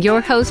featuring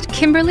your host,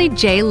 Kimberly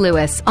J.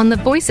 Lewis, on the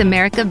Voice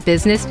America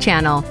Business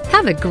Channel.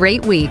 Have a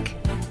great week.